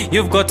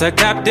 You've got a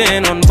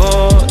captain on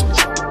board,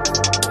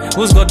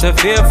 who's got a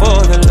fear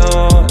for the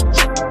Lord.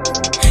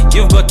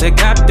 You've got a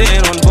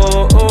captain on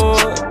board,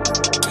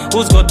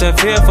 who's got a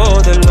fear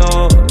for the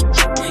Lord.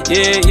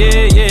 Yeah,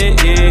 yeah, yeah,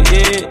 yeah,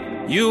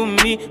 yeah. You,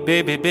 me,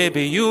 baby,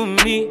 baby, you,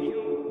 me.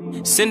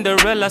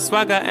 Cinderella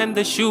swagger and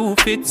the shoe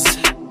fits.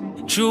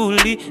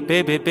 Truly,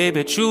 baby,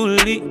 baby,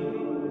 truly.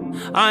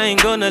 I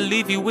ain't gonna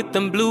leave you with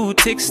them blue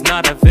ticks,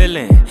 not a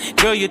villain.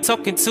 Girl, you're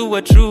talking to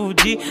a true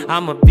G.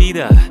 I'ma be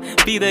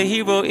the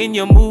hero in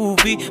your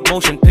movie.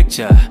 Motion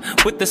picture,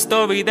 with the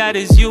story that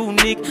is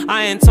unique.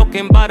 I ain't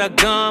talking about a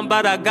gun,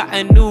 but I got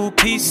a new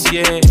piece,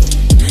 yeah.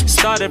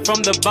 Started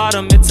from the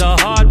bottom, it's a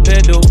hard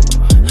pedal.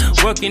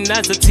 Working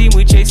as a team,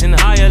 we chasing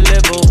higher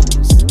levels.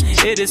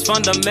 It is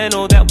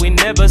fundamental that we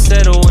never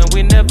settle, and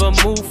we never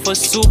move for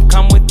soup,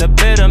 come with the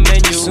better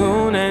menu.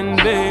 Soon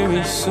and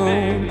very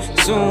soon,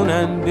 soon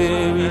and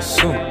very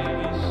soon,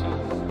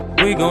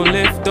 we gon'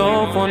 lift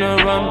off on a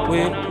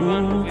runway,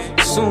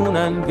 ooh, soon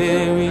and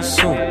very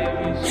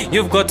soon.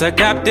 You've got a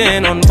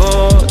captain on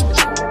board,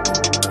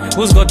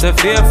 who's got a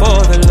fear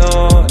for the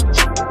Lord.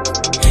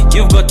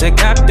 You've got a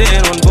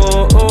captain on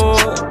board,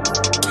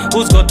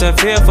 who's got a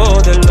fear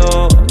for the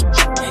Lord.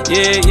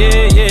 Yeah,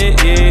 yeah, yeah,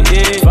 yeah,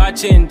 yeah.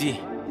 Vachendi,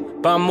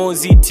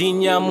 pamozi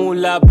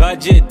tinyamula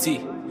budgeti.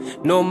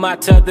 No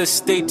matter the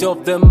state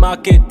of the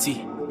market,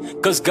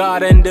 cause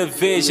God and the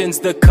vision's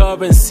the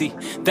currency.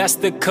 That's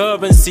the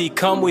currency,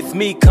 come with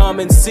me, come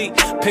and see.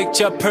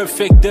 Picture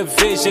perfect, the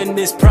vision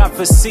is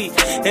prophecy.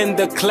 And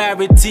the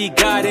clarity,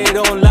 got it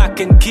on lock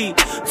and key.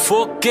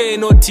 4K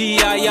no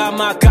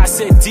tiyama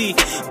kaseti.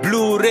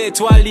 Blu-ray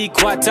twali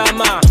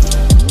kwatama.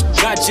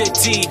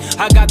 Gadgety,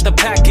 I got the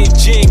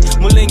packaging.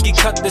 Mulengi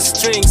cut the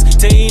strings.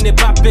 Teine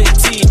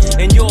papeti.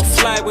 And you'll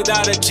fly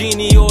without a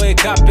genie or a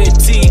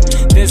kapeti.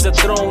 There's a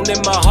throne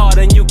in my heart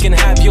and you can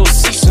have your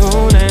seat.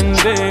 Soon and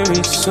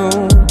very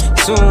soon,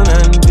 soon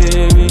and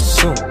very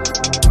soon,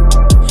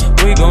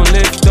 we gon'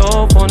 lift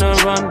off on a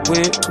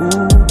runway,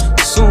 ooh,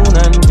 soon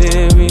and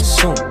very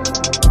soon.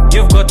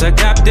 You've got a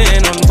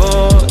captain on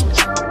board,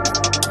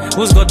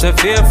 who's got a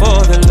fear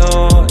for the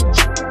Lord.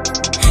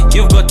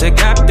 You've got a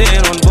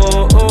captain on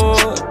board,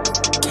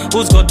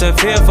 who's got a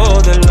fear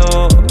for the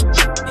Lord.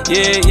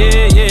 Yeah,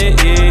 yeah, yeah,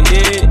 yeah,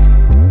 yeah.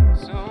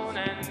 Soon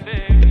and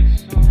very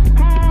soon,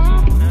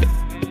 soon and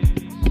very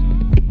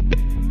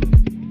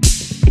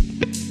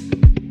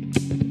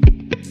soon.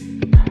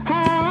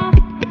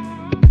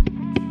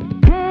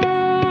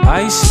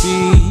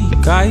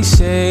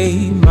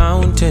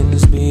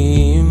 mountains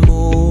be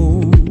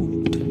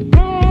moved.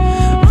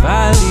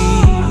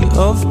 Valley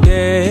of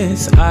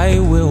death I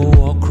will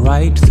walk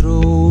right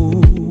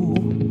through.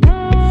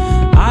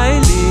 I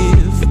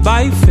live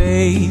by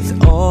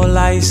faith, all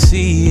I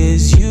see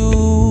is you.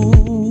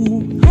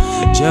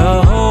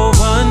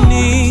 Jehovah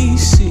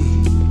Nisi,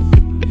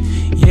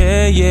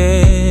 yeah,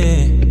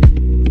 yeah.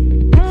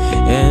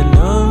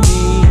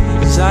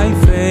 Enemies I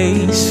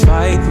face,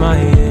 fight my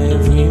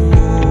every move.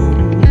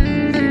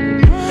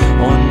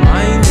 On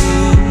my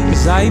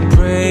knees I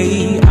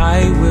pray,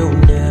 I will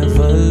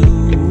never lose.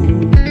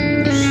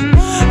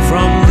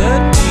 From the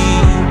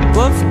deep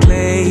of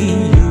clay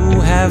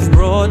you have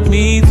brought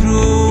me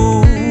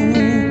through.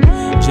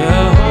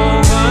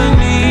 Jehovah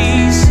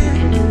Nisi,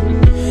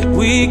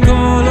 we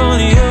call on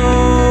you.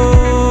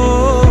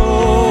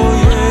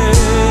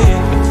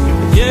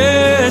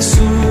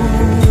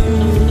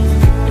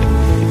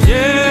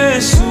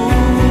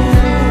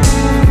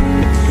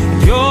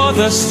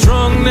 The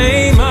strong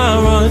name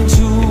I run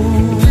to.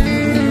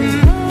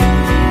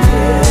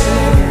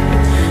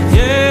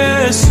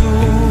 Yes,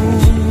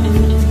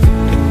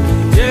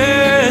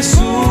 yes,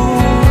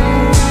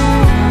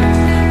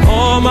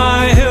 all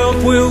my help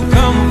will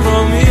come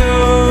from you.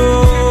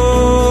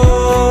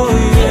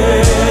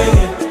 Yeah.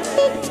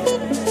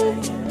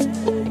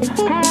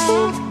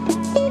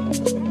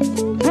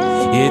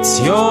 It's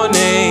your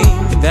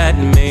name that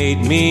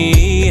made me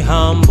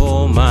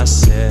humble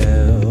myself.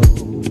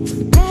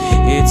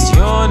 It's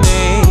your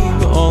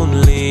name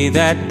only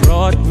that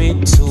brought me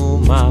to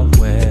my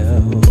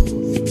wealth.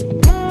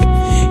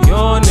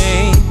 Your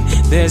name,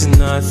 there's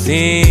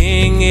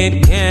nothing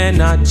it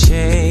cannot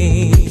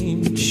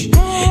change.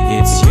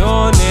 It's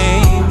your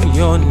name,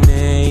 your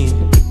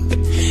name,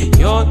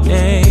 your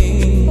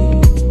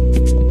name.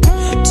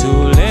 To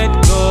let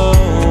go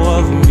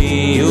of me,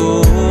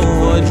 you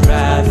would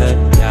rather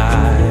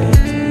die.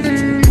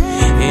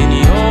 In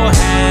your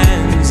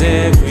hands,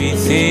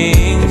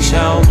 everything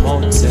shall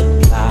multiply.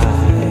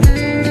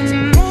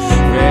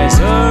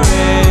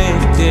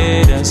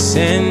 Resurrected,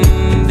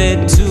 ascended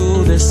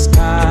to the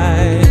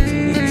sky.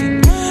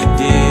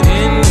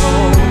 Didn't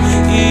know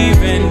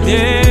even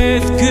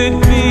death could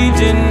be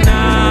denied.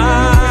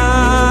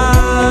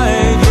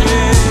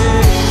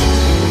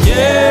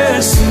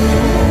 Yes,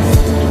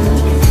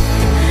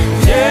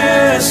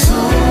 yes,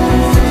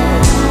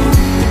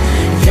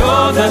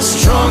 you're the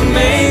strong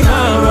name I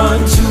run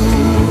to.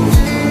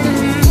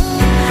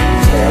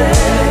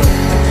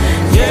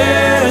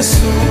 Yes,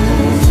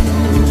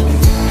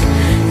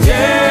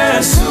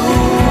 yes,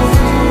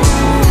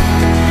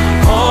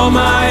 all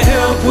my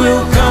help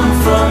will come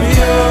from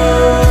you.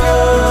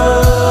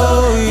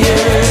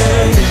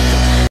 Yeah,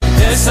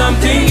 there's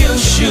something you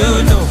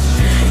should know.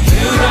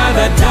 You'd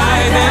rather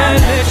die than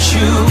let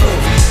you go.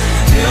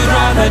 You'd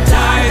rather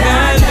die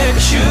than let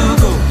you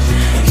go.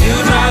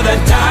 You'd rather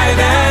die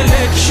than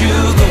let you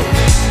go.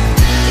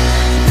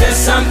 There's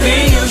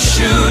something you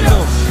should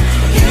know.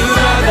 You'd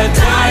rather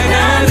die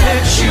than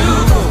let you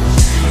go.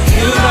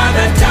 You'd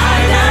rather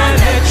die than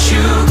let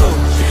you go.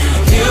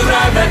 You'd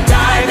rather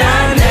die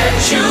than let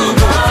you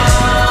go.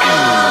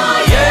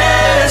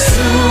 Yes,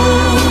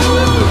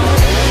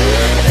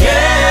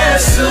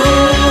 yes,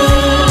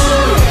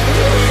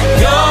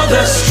 you're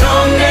the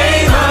strong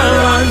name I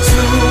run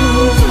to.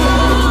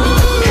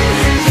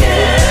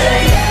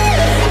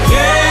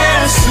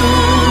 Yes,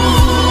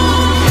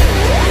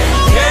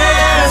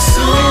 yes,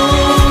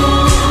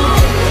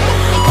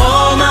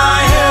 all my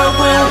help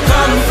will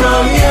come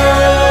from you.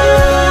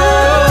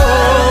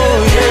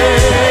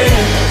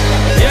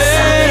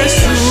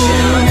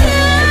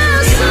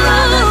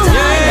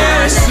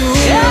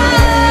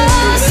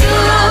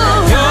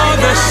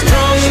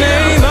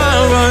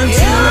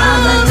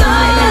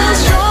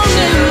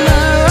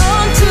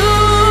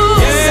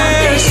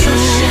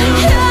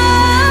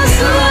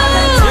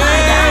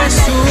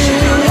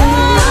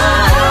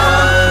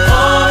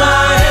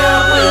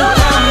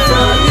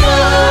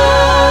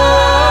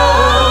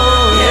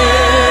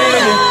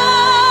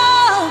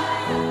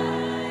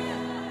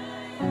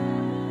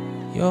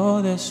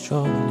 You're the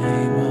strong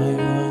name I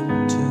run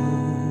to.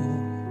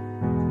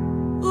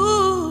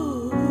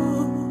 Ooh,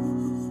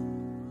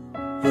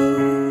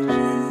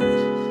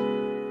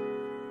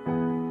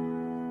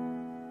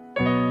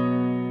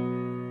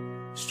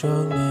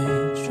 strong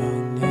name,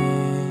 strong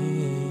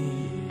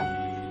name.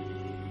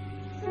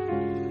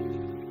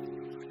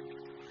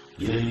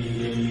 Yeah,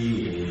 yeah,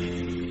 yeah.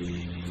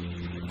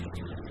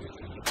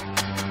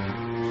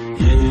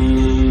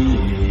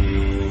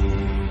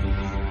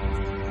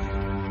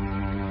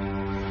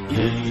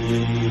 Yeah,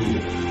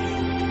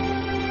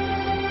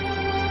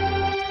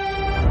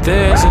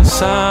 there's a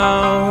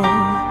sound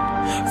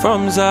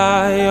from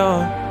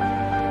Zion.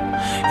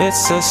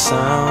 It's the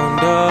sound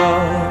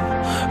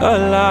of a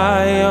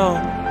lion.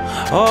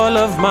 All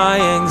of my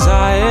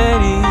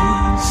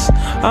anxieties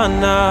are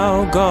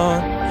now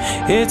gone.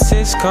 It's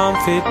His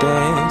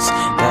confidence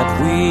that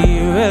we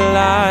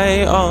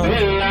rely on.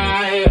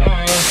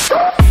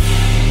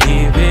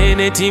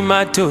 Veneti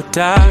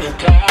matota,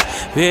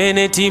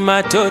 veneti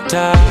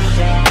matota.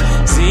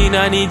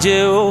 Zina ni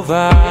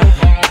Jehovah,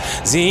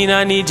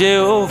 Zina ni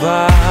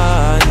Jehovah.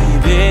 Ni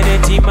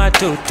Beneti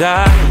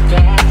Matota,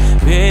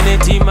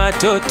 Beneti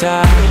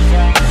Matota.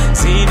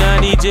 Zina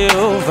ni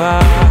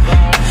Jehovah,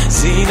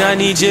 Zina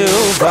ni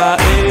Jehovah,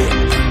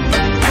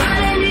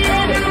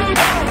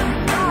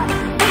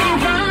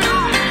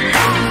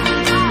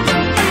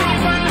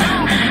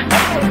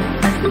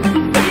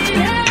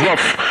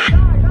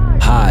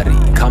 Hari,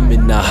 come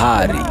in a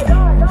hurry,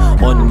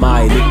 on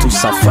my little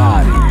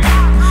safari.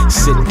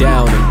 Sit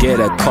down and get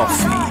a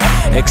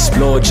coffee,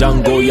 explore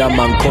jungle ya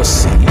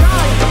Mankosi.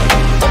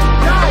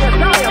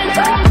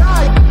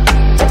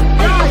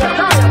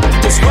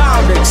 This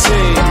wild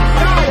exit,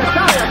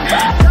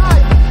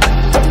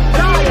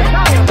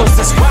 what's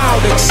this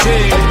wild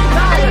exit?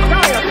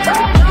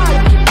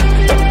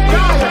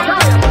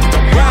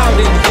 Wild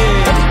in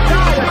here,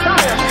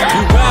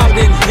 you wild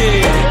in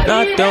here.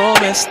 Not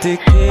domesticated.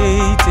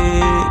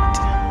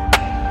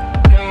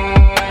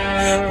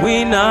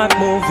 We not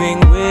moving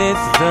with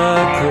the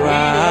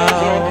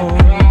crowd.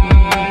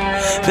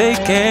 They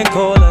can't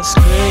call us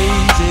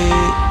crazy,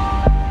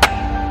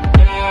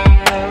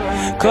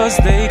 'cause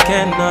they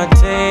cannot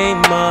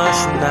tame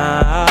us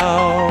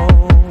now.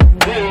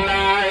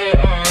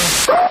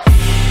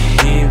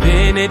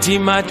 Beneti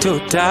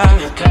Matota,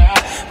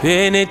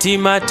 Beneti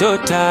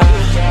Matota.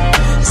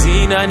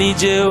 Zina ni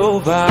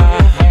Jehovah,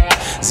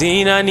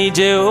 Zina ni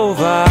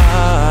Jehovah.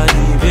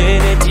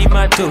 Beneti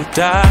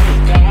Matota,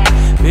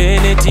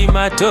 Beneti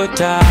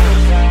Matota.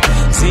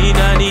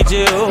 Zina ni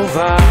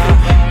Jehovah,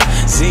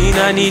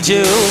 Zina ni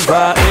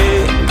Jehovah,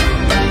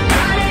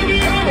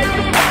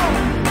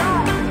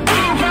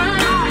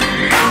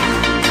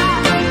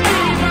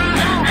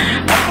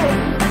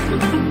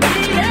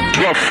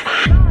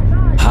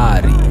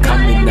 Hari,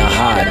 come in a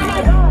hurry,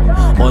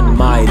 on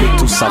my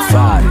little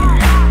safari.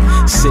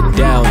 Sit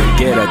down and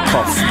get a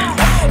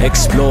coffee,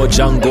 explore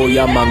jungle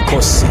ya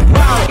Mankosi.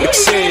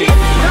 Exit.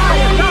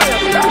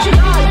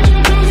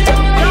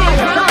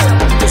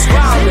 This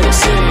wild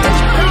exit.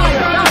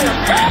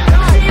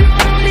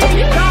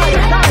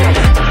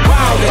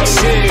 Wild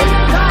exit.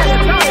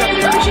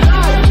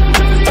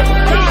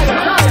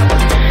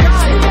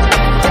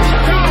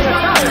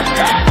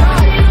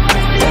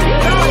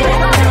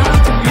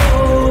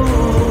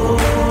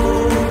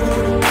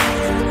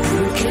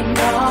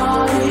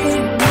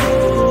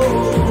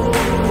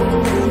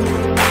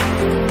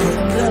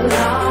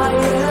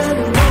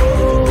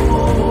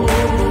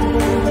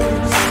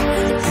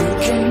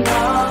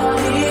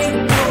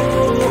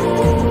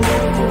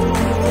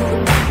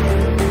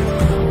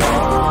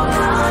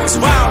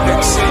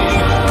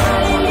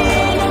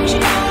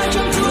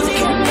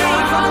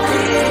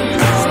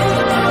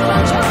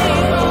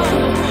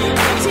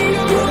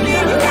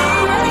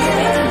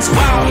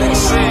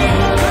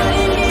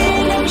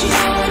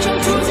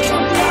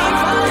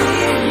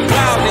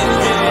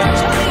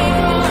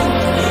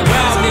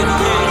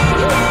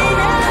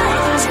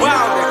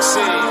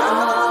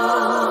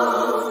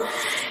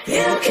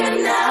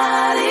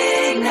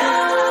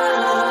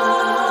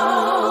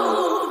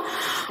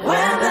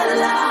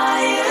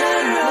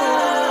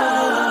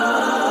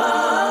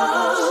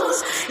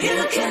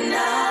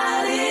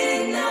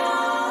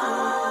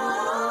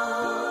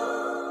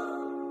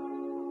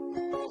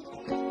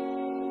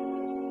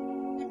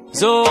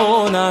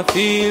 Zona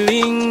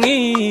feeling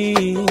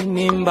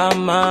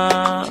nimbama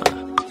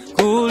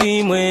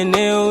kuli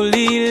mwene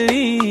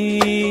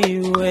uliliwe.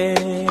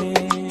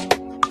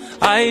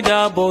 I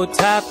double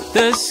tap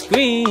the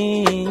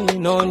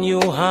screen on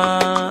you,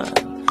 huh?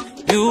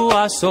 You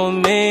are so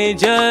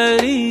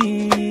majorly.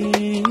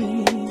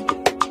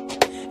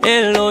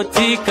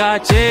 Elotika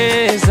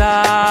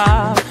cheza,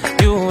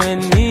 you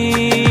and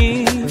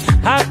me.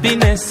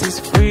 Happiness is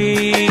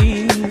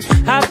free,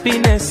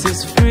 happiness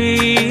is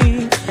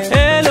free.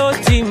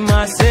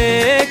 Elotima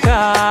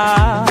seka,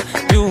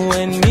 you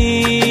and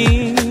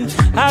me.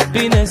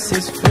 Happiness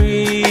is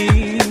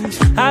free,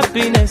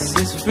 happiness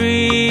is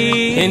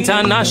free.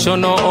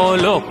 International or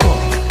local,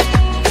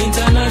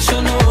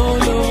 international or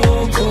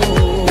local.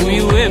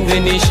 Uiweve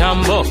ni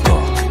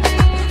Shamboko,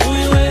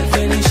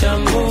 uiweve ni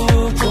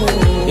Shamboko.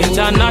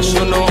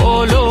 International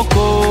or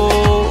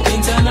local,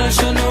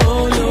 international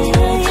or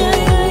local.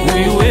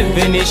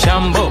 Uiweve ni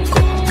Shamboko,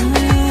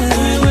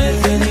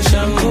 uiweve ni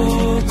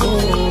Shamboko.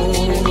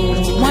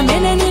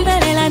 Mwamene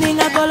nimbelela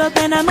ninga kolo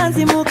pena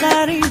manzi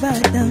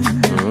mukaribata.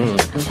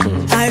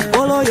 I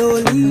follow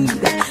your lead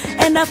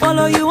and I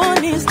follow you on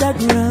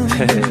Instagram.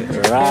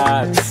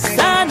 Right.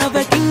 Son of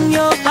a king,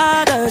 your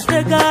father's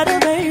the God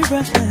of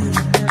Abraham.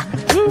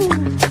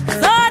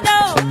 So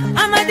though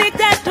I'm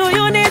addicted to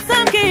you, need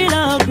some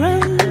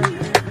kilograms.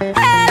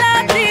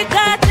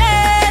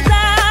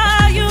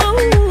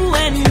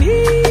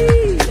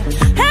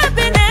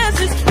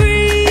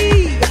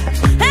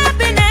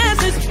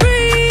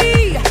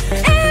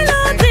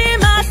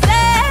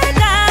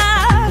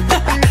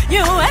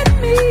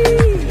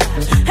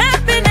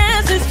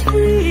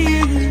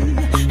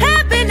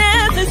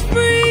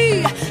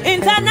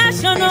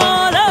 International,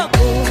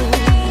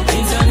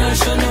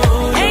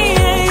 international.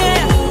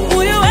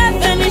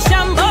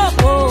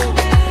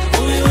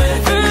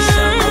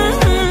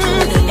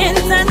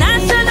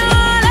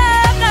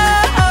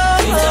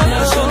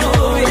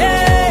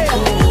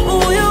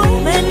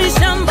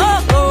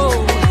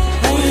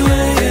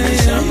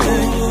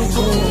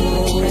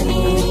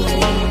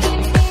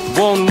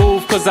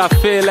 cause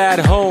I feel at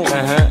home.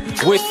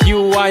 With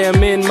you I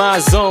am in my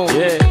zone.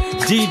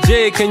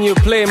 DJ, can you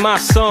play my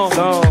song?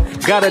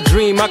 Got a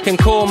dream I can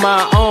call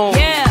my own.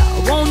 Yeah,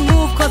 won't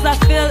move cause I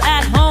feel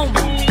at home.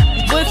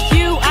 With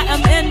you I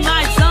am in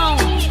my zone.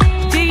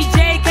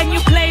 DJ, can you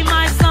play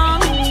my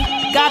song?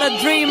 Got a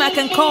dream I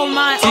can call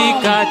my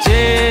own. Tika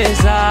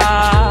cheza,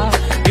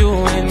 you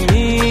and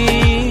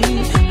me.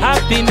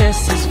 Happiness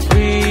is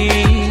free.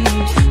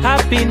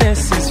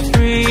 Happiness is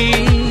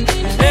free.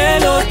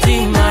 Hello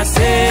Tima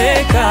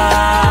Seka,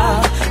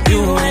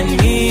 you and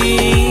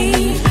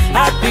me.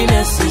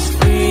 Happiness is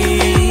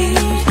free.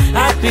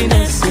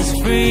 Happiness is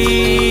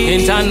free.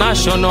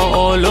 International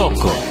or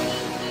local.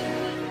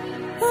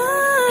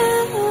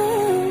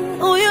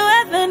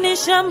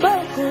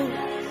 Shamboko.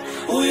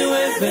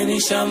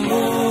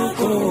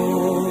 Shamboko.